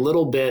maybe a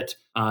little bit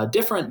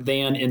different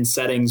than in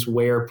settings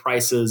where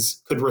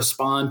prices could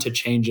respond to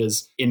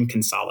changes in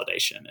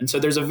consolidation. And so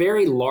there's a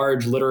very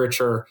large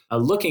literature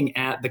looking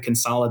at the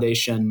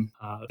consolidation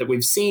that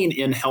we've seen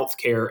in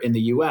healthcare in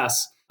the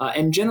US.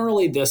 And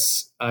generally,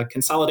 this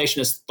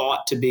consolidation is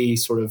thought to be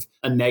sort of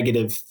a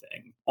negative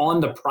thing.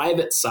 On the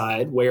private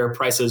side, where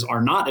prices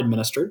are not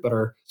administered, but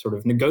are sort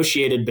of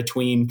negotiated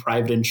between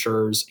private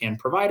insurers and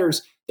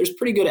providers, there's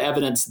pretty good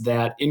evidence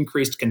that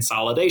increased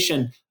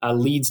consolidation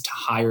leads to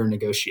higher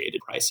negotiated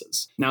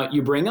prices. Now,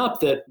 you bring up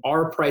that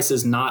are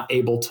prices not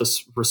able to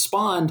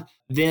respond,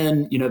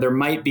 then there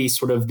might be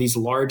sort of these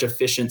large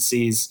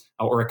efficiencies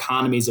or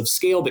economies of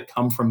scale that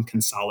come from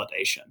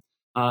consolidation.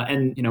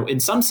 And in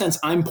some sense,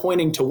 I'm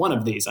pointing to one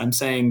of these. I'm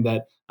saying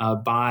that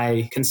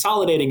by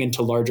consolidating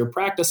into larger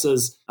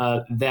practices,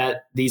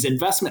 that these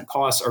investment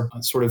costs are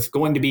sort of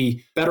going to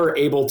be better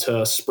able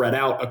to spread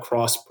out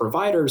across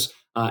providers.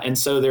 And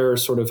so there are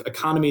sort of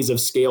economies of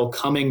scale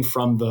coming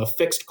from the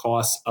fixed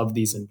costs of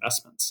these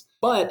investments.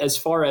 But as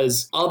far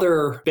as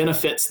other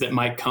benefits that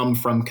might come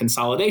from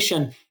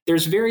consolidation,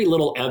 there's very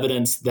little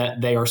evidence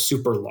that they are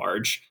super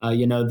large.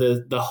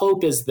 The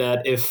hope is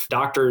that if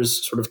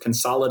doctors sort of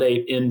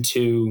consolidate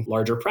into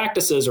larger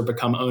practices or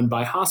become owned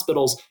by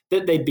hospitals,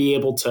 that they'd be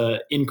able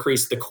to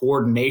increase the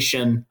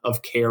coordination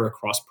of care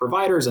across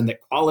providers and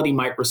that quality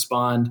might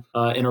respond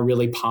in a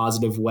really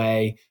positive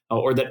way,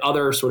 or that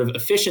other sort of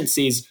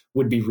efficiencies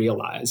would be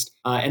realized.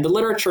 And the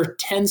literature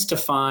tends to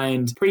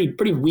find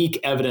pretty weak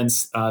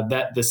evidence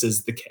that this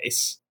is the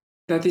case.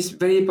 That is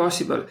very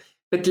possible.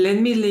 But let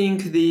me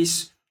link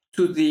this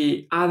to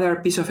the other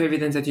piece of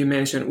evidence that you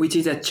mentioned, which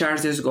is that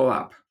charges go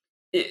up.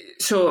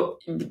 So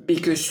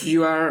because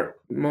you are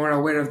more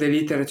aware of the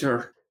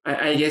literature,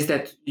 I guess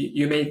that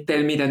you may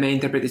tell me that my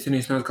interpretation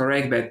is not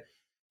correct, but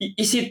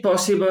is it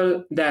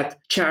possible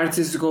that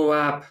charges go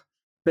up,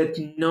 but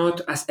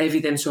not as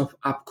evidence of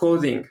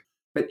upcoding,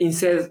 but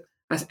instead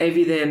as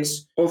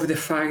evidence of the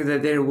fact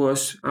that there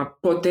was a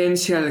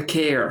potential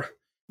care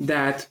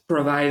that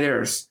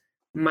providers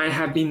might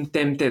have been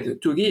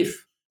tempted to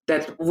give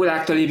that would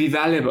actually be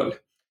valuable,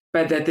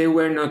 but that they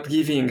were not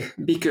giving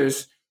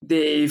because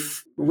they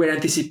were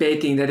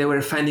anticipating that they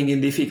were finding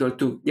it difficult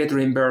to get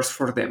reimbursed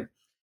for them.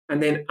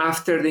 And then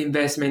after the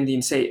investment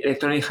in, say,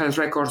 electronic health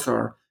records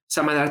or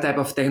some other type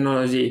of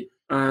technology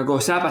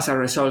goes up as a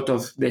result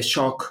of the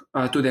shock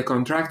to the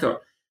contractor,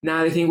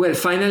 now they think, well,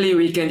 finally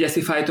we can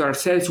justify to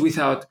ourselves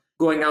without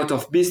going out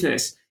of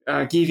business,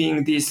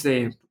 giving this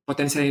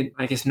potentially,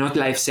 I guess, not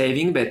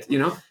life-saving, but,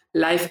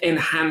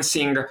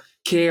 life-enhancing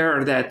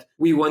care that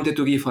we wanted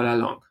to give all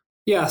along.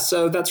 Yeah,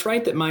 so that's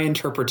right that my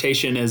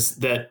interpretation is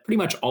that pretty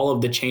much all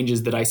of the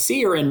changes that I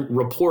see are in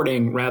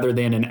reporting rather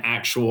than in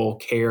actual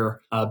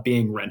care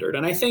being rendered.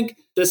 And I think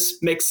this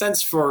makes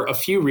sense for a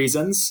few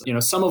reasons,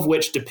 some of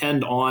which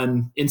depend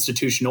on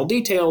institutional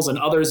details and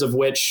others of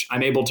which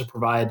I'm able to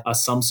provide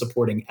some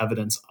supporting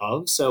evidence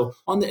of. So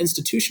on the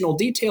institutional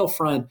detail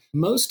front,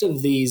 most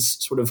of these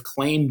sort of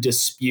claim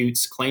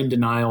disputes, claim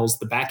denials,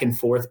 the back and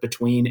forth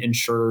between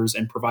insurers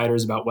and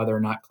providers about whether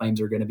or not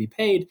claims are going to be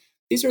paid,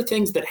 these are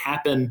things that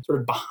happen sort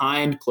of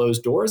behind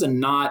closed doors and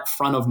not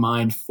front of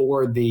mind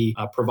for the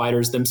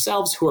providers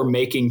themselves who are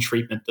making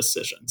treatment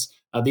decisions.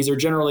 These are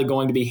generally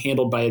going to be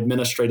handled by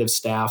administrative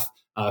staff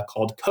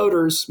called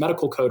coders,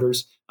 medical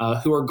coders,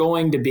 who are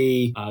going to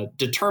be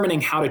determining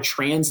how to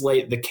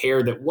translate the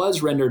care that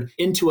was rendered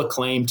into a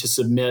claim to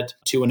submit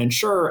to an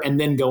insurer, and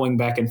then going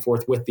back and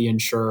forth with the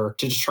insurer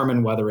to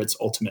determine whether it's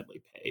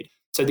ultimately paid.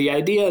 So the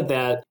idea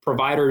that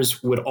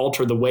providers would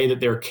alter the way that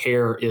their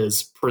care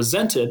is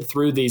presented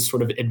through these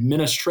sort of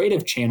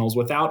administrative channels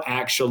without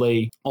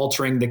actually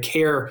altering the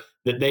care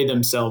that they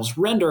themselves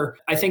render,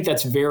 I think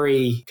that's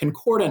very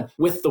concordant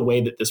with the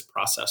way that this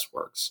process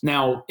works.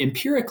 Now,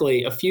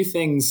 empirically, a few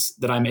things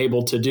that I'm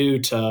able to do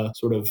to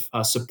sort of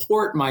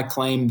support my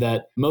claim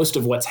that most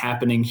of what's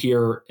happening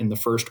here in the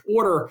first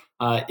order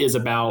is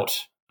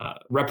about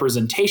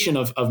representation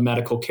of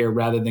medical care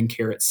rather than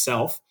care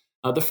itself.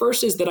 The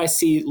first is that I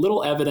see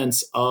little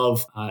evidence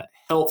of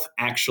health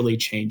actually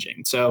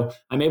changing. So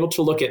I'm able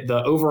to look at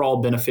the overall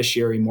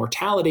beneficiary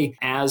mortality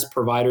as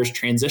providers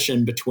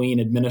transition between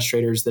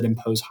administrators that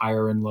impose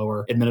higher and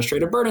lower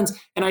administrative burdens.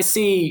 And I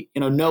see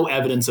no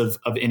evidence of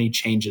any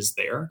changes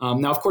there.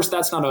 Now, of course,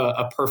 that's not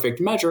a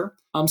perfect measure.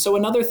 So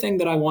another thing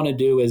that I want to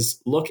do is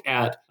look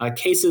at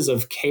cases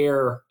of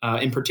care,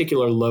 in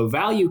particular low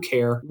value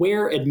care,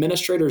 where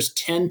administrators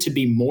tend to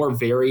be more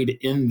varied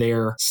in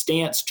their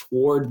stance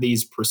toward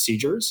these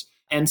procedures.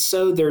 And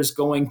so there's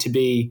going to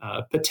be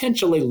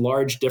potentially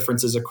large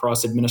differences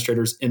across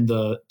administrators in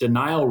the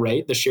denial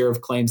rate, the share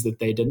of claims that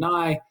they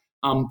deny,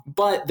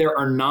 but there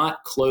are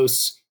not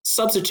close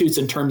substitutes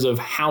in terms of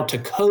how to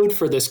code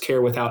for this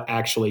care without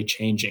actually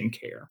changing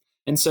care.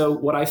 And so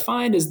what I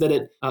find is that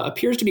it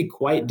appears to be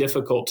quite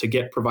difficult to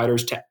get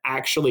providers to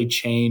actually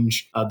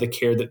change the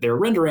care that they're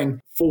rendering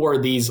for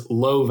these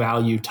low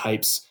value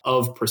types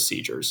of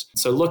procedures.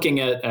 So looking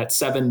at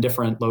 7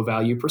 different low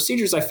value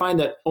procedures, I find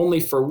that only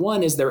for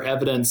one is there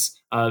evidence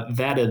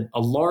that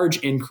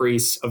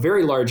a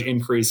very large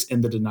increase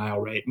in the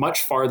denial rate,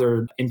 much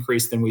farther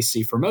increase than we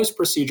see for most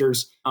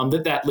procedures,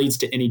 that leads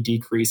to any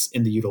decrease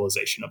in the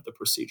utilization of the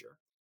procedure.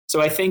 So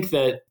I think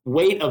that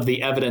weight of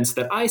the evidence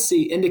that I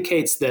see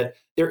indicates that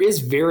there is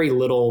very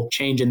little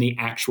change in the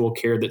actual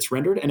care that's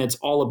rendered, and it's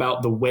all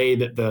about the way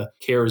that the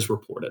care is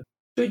reported.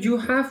 So you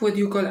have what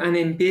you call an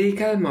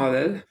empirical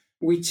model,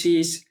 which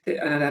is an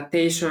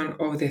adaptation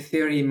of the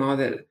theory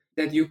model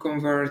that you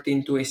convert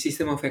into a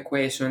system of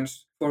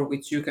equations for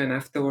which you can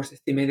afterwards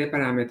estimate the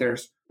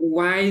parameters.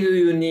 Why do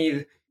you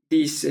need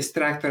this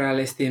structural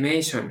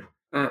estimation,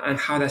 and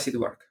how does it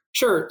work?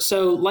 Sure.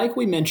 So like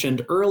we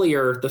mentioned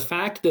earlier, the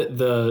fact that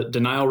the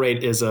denial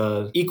rate is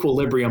an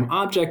equilibrium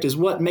object is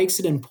what makes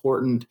it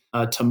important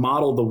to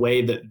model the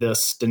way that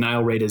this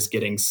denial rate is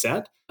getting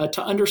set,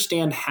 to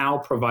understand how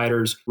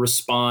providers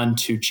respond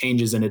to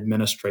changes in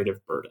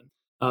administrative burden.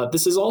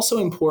 This is also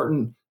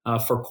important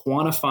for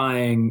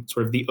quantifying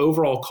sort of the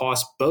overall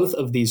cost, both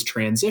of these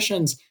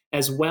transitions,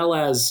 as well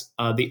as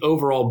the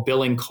overall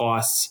billing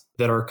costs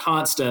that are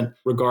constant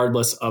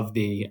regardless of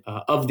the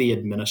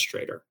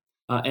administrator.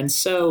 And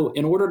so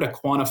in order to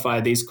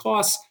quantify these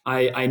costs,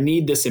 I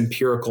need this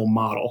empirical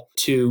model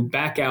to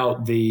back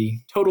out the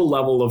total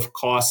level of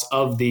costs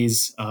of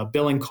these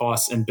billing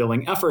costs and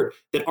billing effort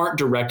that aren't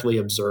directly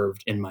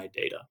observed in my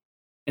data.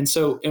 And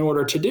so in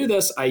order to do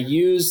this, I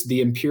use the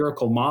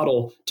empirical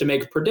model to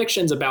make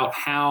predictions about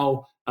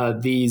how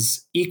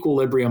these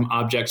equilibrium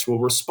objects will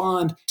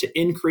respond to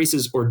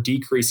increases or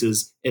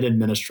decreases in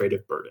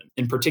administrative burden.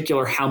 In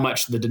particular, how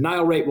much the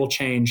denial rate will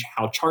change,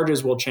 how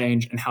charges will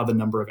change, and how the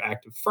number of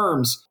active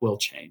firms will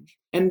change.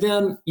 And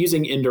then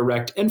using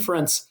indirect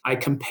inference, I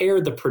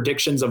compare the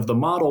predictions of the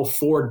model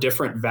for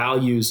different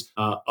values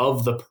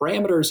of the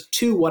parameters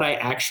to what I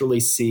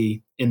actually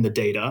see in the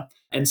data.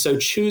 And so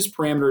choose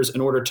parameters in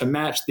order to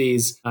match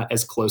these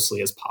as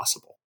closely as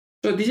possible.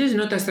 So this is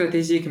not a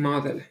strategic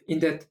model in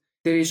that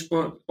there is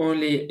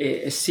only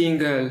a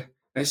single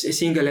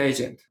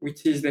agent,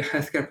 which is the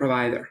healthcare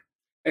provider.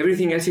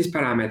 Everything else is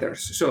parameters.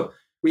 So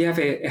we have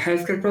a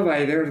healthcare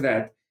provider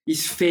that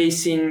is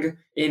facing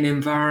an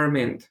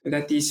environment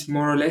that is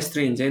more or less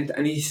stringent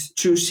and is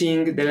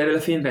choosing the level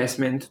of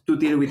investment to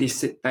deal with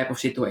this type of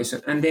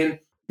situation. And then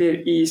there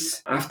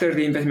is, after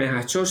the investment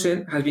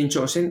has been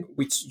chosen,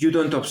 which you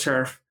don't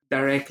observe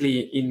directly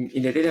in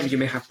the data, you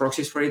may have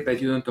proxies for it,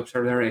 but you don't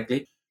observe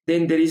directly.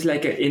 Then there is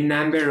like a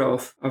number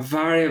of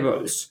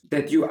variables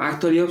that you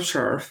actually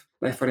observe,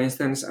 like for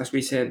instance, as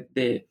we said,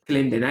 the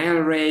claim denial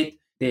rate,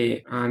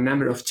 the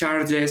number of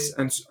charges,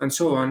 and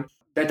so on,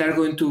 that are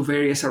going to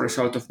vary as a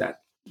result of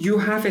that. You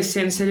have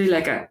essentially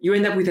you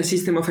end up with a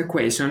system of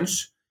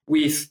equations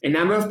with a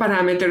number of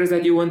parameters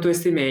that you want to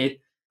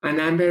estimate, a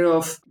number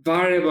of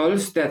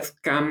variables that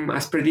come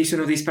as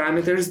prediction of these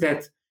parameters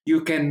that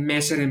you can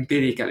measure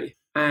empirically.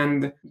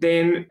 And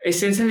then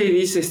essentially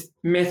this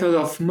method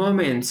of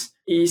moments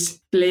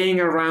is playing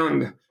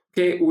around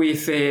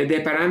with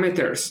the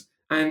parameters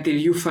until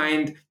you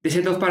find the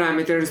set of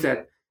parameters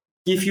that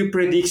give you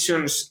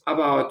predictions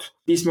about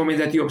these moments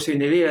that you observe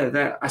in the data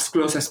that are as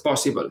close as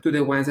possible to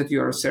the ones that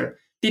you observe.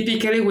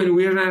 Typically, when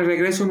we run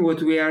regression,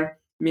 what we are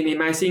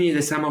minimizing is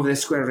the sum of the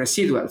square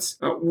residuals.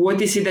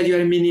 What is it that you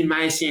are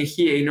minimizing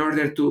here in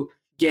order to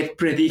get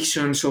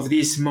predictions of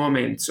these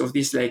moments, of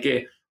these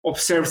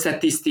observed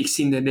statistics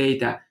in the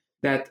data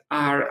that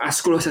are as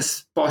close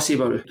as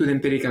possible to the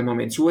empirical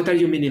moments? What are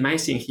you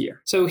minimizing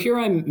here? So here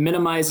I'm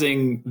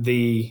minimizing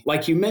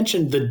like you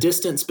mentioned, the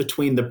distance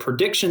between the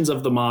predictions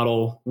of the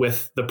model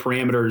with the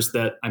parameters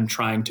that I'm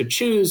trying to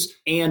choose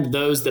and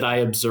those that I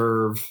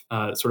observe,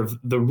 sort of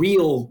the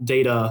real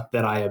data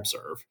that I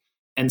observe.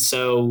 And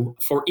so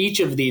for each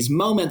of these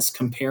moments,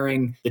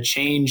 comparing the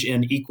change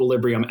in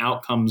equilibrium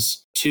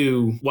outcomes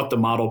to what the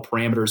model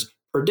parameters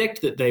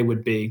predict that they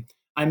would be,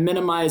 I'm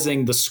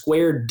minimizing the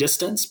squared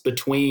distance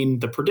between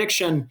the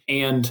prediction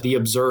and the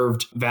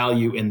observed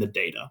value in the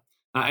data.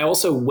 I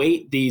also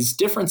weight these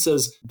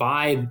differences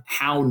by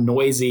how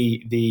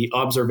noisy the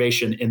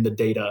observation in the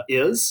data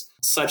is,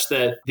 such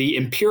that the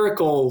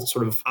empirical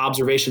sort of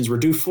observations,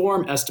 reduced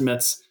form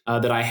estimates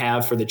that I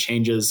have for the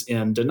changes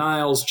in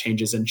denials,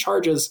 changes in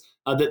charges,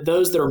 that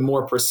those that are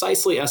more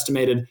precisely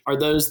estimated are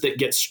those that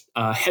get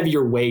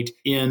heavier weight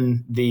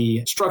in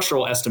the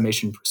structural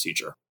estimation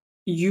procedure.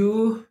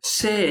 You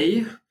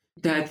say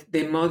that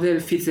the model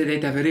fits the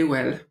data very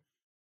well.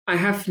 I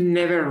have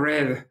never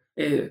read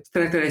a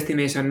structural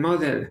estimation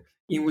model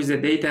in which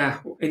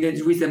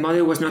the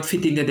model was not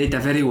fitting the data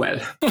very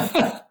well.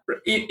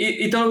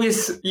 It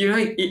always,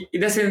 it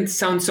doesn't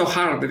sound so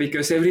hard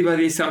because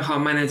everybody somehow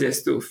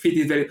manages to fit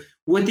it very.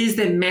 What is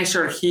the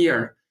measure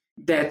here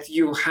that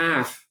you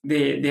have,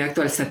 the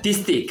actual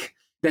statistic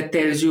that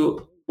tells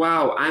you,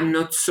 wow, I'm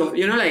not so,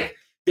 the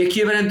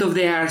equivalent of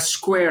the R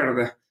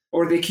squared,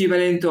 or the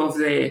equivalent of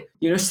the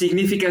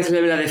significance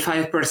level at the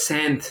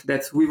 5%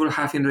 that we will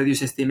have in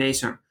reduced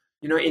estimation,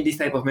 in this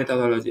type of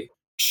methodology?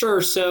 Sure.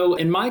 So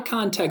in my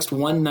context,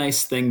 one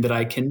nice thing that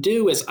I can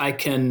do is I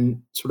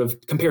can sort of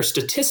compare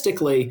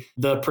statistically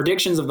the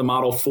predictions of the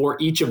model for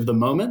each of the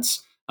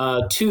moments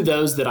to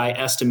those that I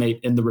estimate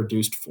in the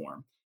reduced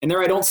form. And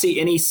there I don't see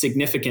any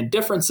significant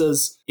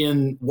differences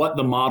in what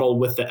the model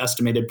with the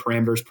estimated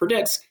parameters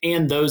predicts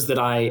and those that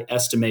I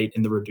estimate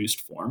in the reduced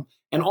form.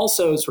 And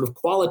also sort of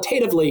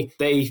qualitatively,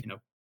 they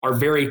are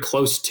very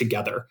close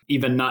together,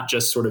 even not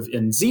just sort of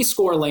in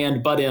z-score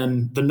land, but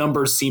in the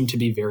numbers seem to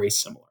be very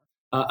similar.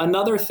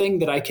 Another thing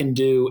that I can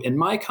do in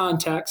my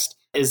context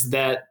is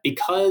that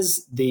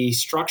because the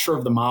structure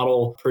of the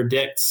model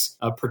predicts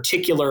a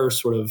particular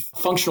sort of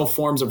functional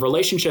forms of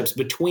relationships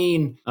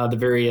between the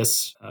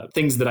various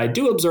things that I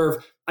do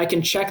observe, I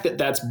can check that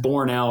that's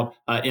borne out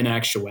in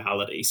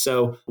actuality.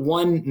 So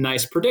one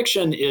nice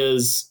prediction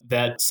is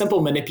that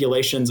simple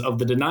manipulations of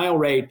the denial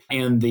rate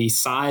and the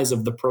size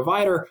of the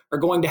provider are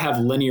going to have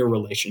linear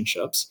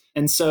relationships.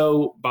 And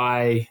so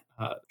by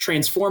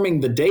transforming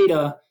the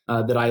data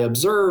that I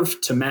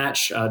observe to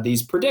match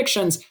these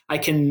predictions, I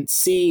can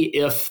see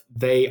if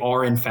they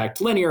are in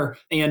fact linear,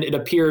 and it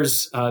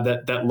appears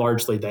that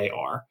largely they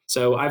are.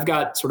 So I've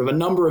got sort of a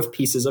number of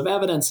pieces of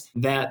evidence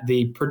that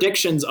the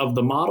predictions of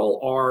the model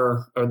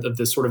or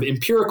the sort of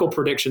empirical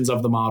predictions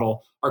of the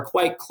model are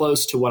quite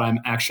close to what I'm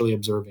actually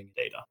observing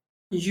in data.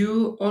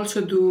 You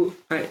also do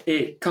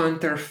a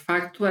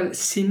counterfactual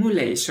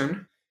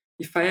simulation.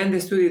 If I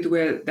understood it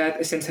well, that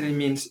essentially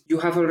means you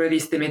have already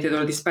estimated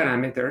all these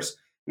parameters.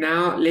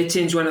 Now let's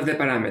change one of the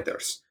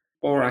parameters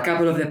or a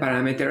couple of the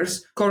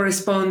parameters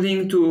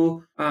corresponding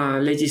to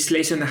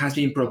legislation that has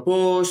been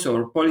proposed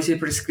or policy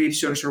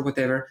prescriptions or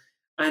whatever.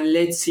 And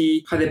let's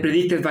see how the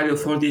predicted value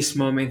of all these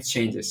moments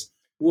changes.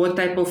 What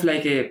type of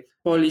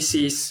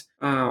policies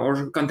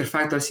or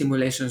counterfactual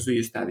simulations do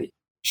you study?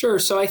 Sure.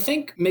 So I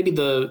think maybe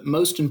the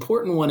most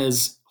important one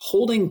is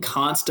holding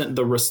constant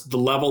the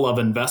level of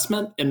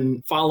investment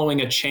in following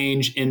a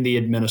change in the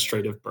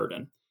administrative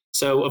burden.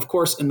 So, of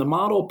course, in the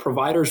model,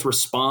 providers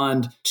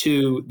respond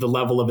to the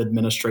level of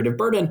administrative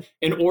burden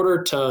in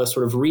order to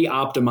sort of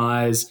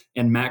re-optimize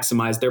and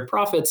maximize their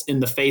profits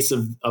in the face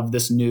of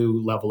this new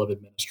level of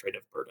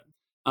administrative burden.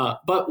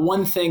 But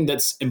one thing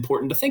that's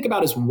important to think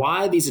about is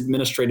why these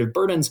administrative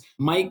burdens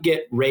might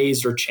get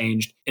raised or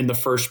changed in the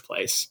first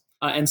place.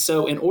 And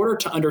so in order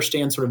to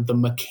understand sort of the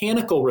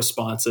mechanical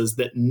responses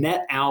that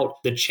net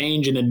out the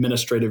change in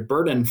administrative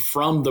burden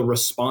from the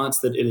response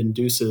that it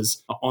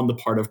induces on the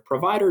part of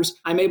providers,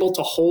 I'm able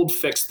to hold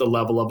fixed the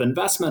level of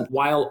investment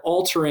while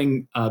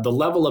altering the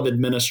level of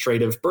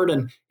administrative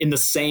burden in the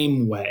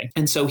same way.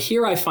 And so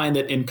here I find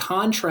that in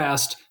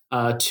contrast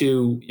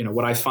to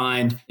what I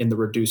find in the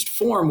reduced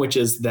form, which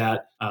is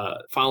that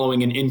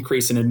following an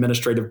increase in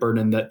administrative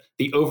burden, that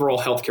the overall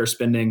healthcare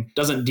spending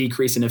doesn't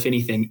decrease and if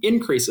anything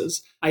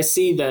increases. I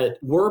see that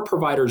were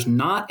providers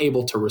not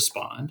able to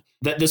respond,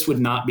 that this would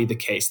not be the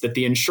case, that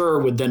the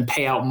insurer would then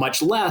pay out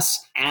much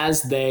less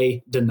as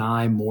they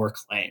deny more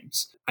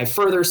claims. I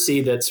further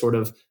see that sort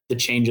of the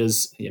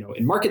changes,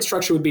 in market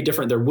structure would be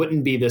different. There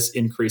wouldn't be this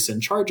increase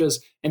in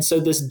charges. And so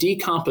this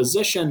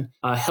decomposition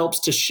helps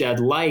to shed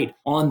light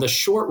on the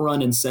short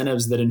run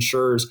incentives that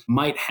insurers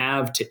might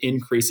have to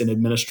increase in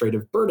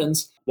administrative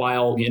burdens,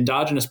 while the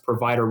endogenous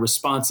provider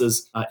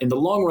responses in the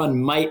long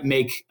run might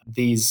make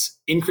these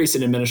increase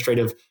in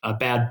administrative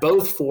bad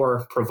both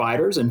for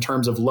providers in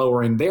terms of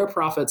lowering their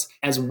profits,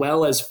 as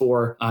well as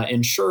for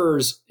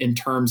insurers in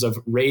terms of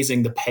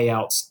raising the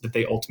payouts that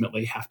they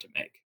ultimately have to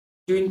make.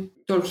 You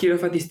talk here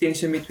of a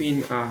distinction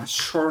between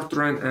short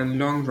run and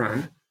long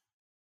run.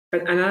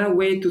 But another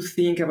way to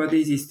think about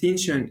this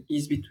distinction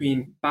is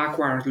between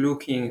backward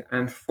looking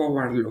and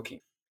forward looking.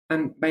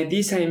 And by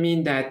this, I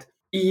mean that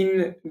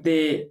in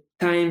the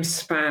time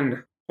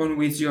span on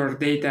which your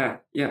data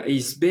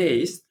is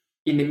based,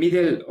 in the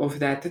middle of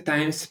that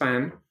time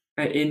span,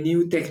 a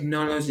new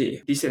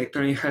technology, these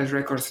electronic health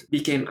records,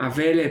 became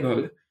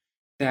available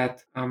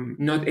that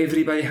not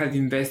everybody had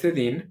invested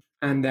in,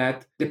 and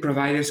that the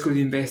providers could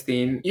invest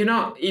in,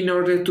 in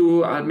order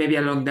to maybe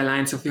along the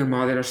lines of your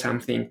model or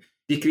something,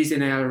 decrease the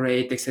denial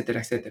rate,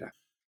 etc., etc.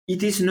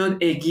 It is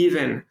not a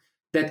given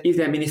that if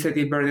the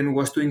administrative burden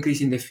was to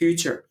increase in the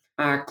future,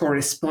 a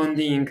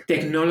corresponding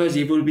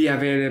technology will be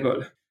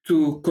available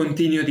to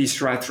continue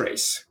this rat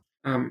race,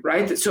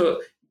 right?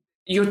 So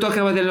you're talking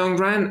about the long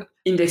run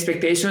in the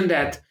expectation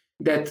that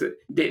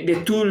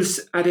the tools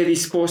at the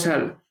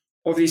disposal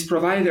of these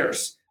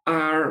providers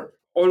are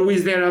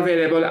always there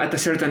available at a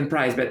certain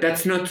price, but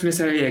that's not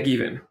necessarily a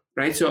given,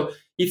 right? So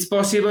it's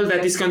possible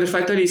that this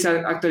counterfactual is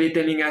actually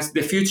telling us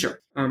the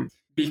future,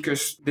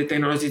 because the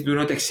technologies do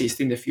not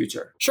exist in the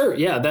future. Sure.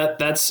 Yeah,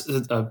 that's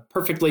a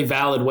perfectly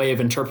valid way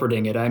of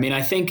interpreting it. I mean,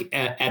 I think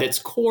at its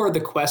core,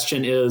 the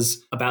question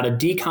is about a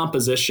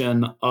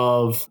decomposition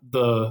of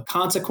the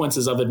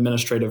consequences of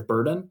administrative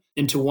burden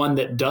into one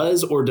that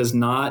does or does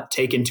not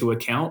take into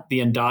account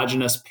the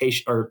endogenous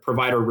patient or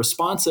provider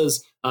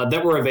responses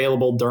that were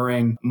available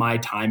during my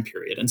time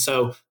period. And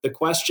so the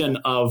question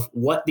of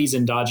what these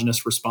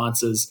endogenous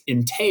responses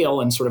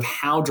entail and sort of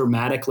how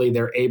dramatically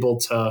they're able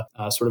to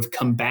sort of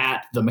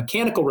combat the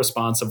mechanical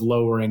response of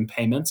lowering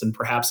payments and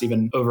perhaps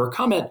even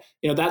overcome it,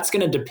 that's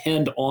going to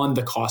depend on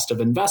the cost of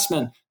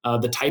investment,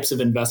 the types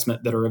of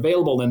investment that are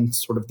available, and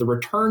sort of the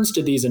returns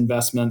to these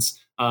investments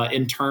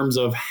in terms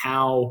of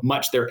how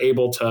much they're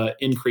able to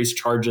increase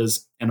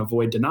charges and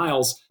avoid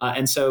denials.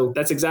 And so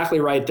that's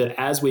exactly right, that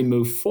as we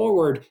move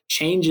forward,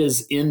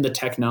 changes in the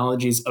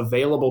technologies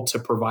available to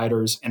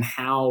providers and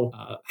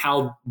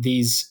how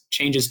these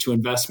changes to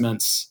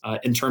investments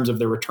in terms of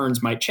their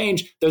returns might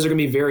change, those are going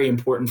to be very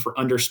important for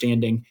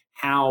understanding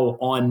how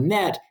on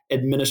net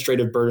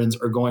administrative burdens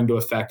are going to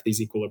affect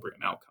these equilibrium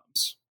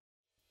outcomes.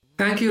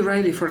 Thank you,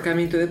 Riley, for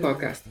coming to the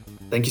podcast.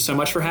 Thank you so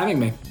much for having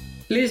me.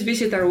 Please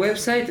visit our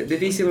website,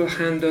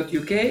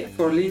 thevisiblehand.uk,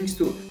 for links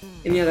to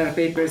any other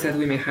papers that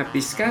we may have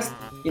discussed.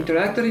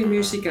 Introductory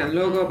music and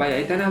logo by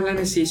Aitana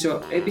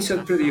Blanesiso,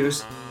 episode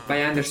produced by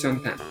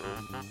Anderson Tan.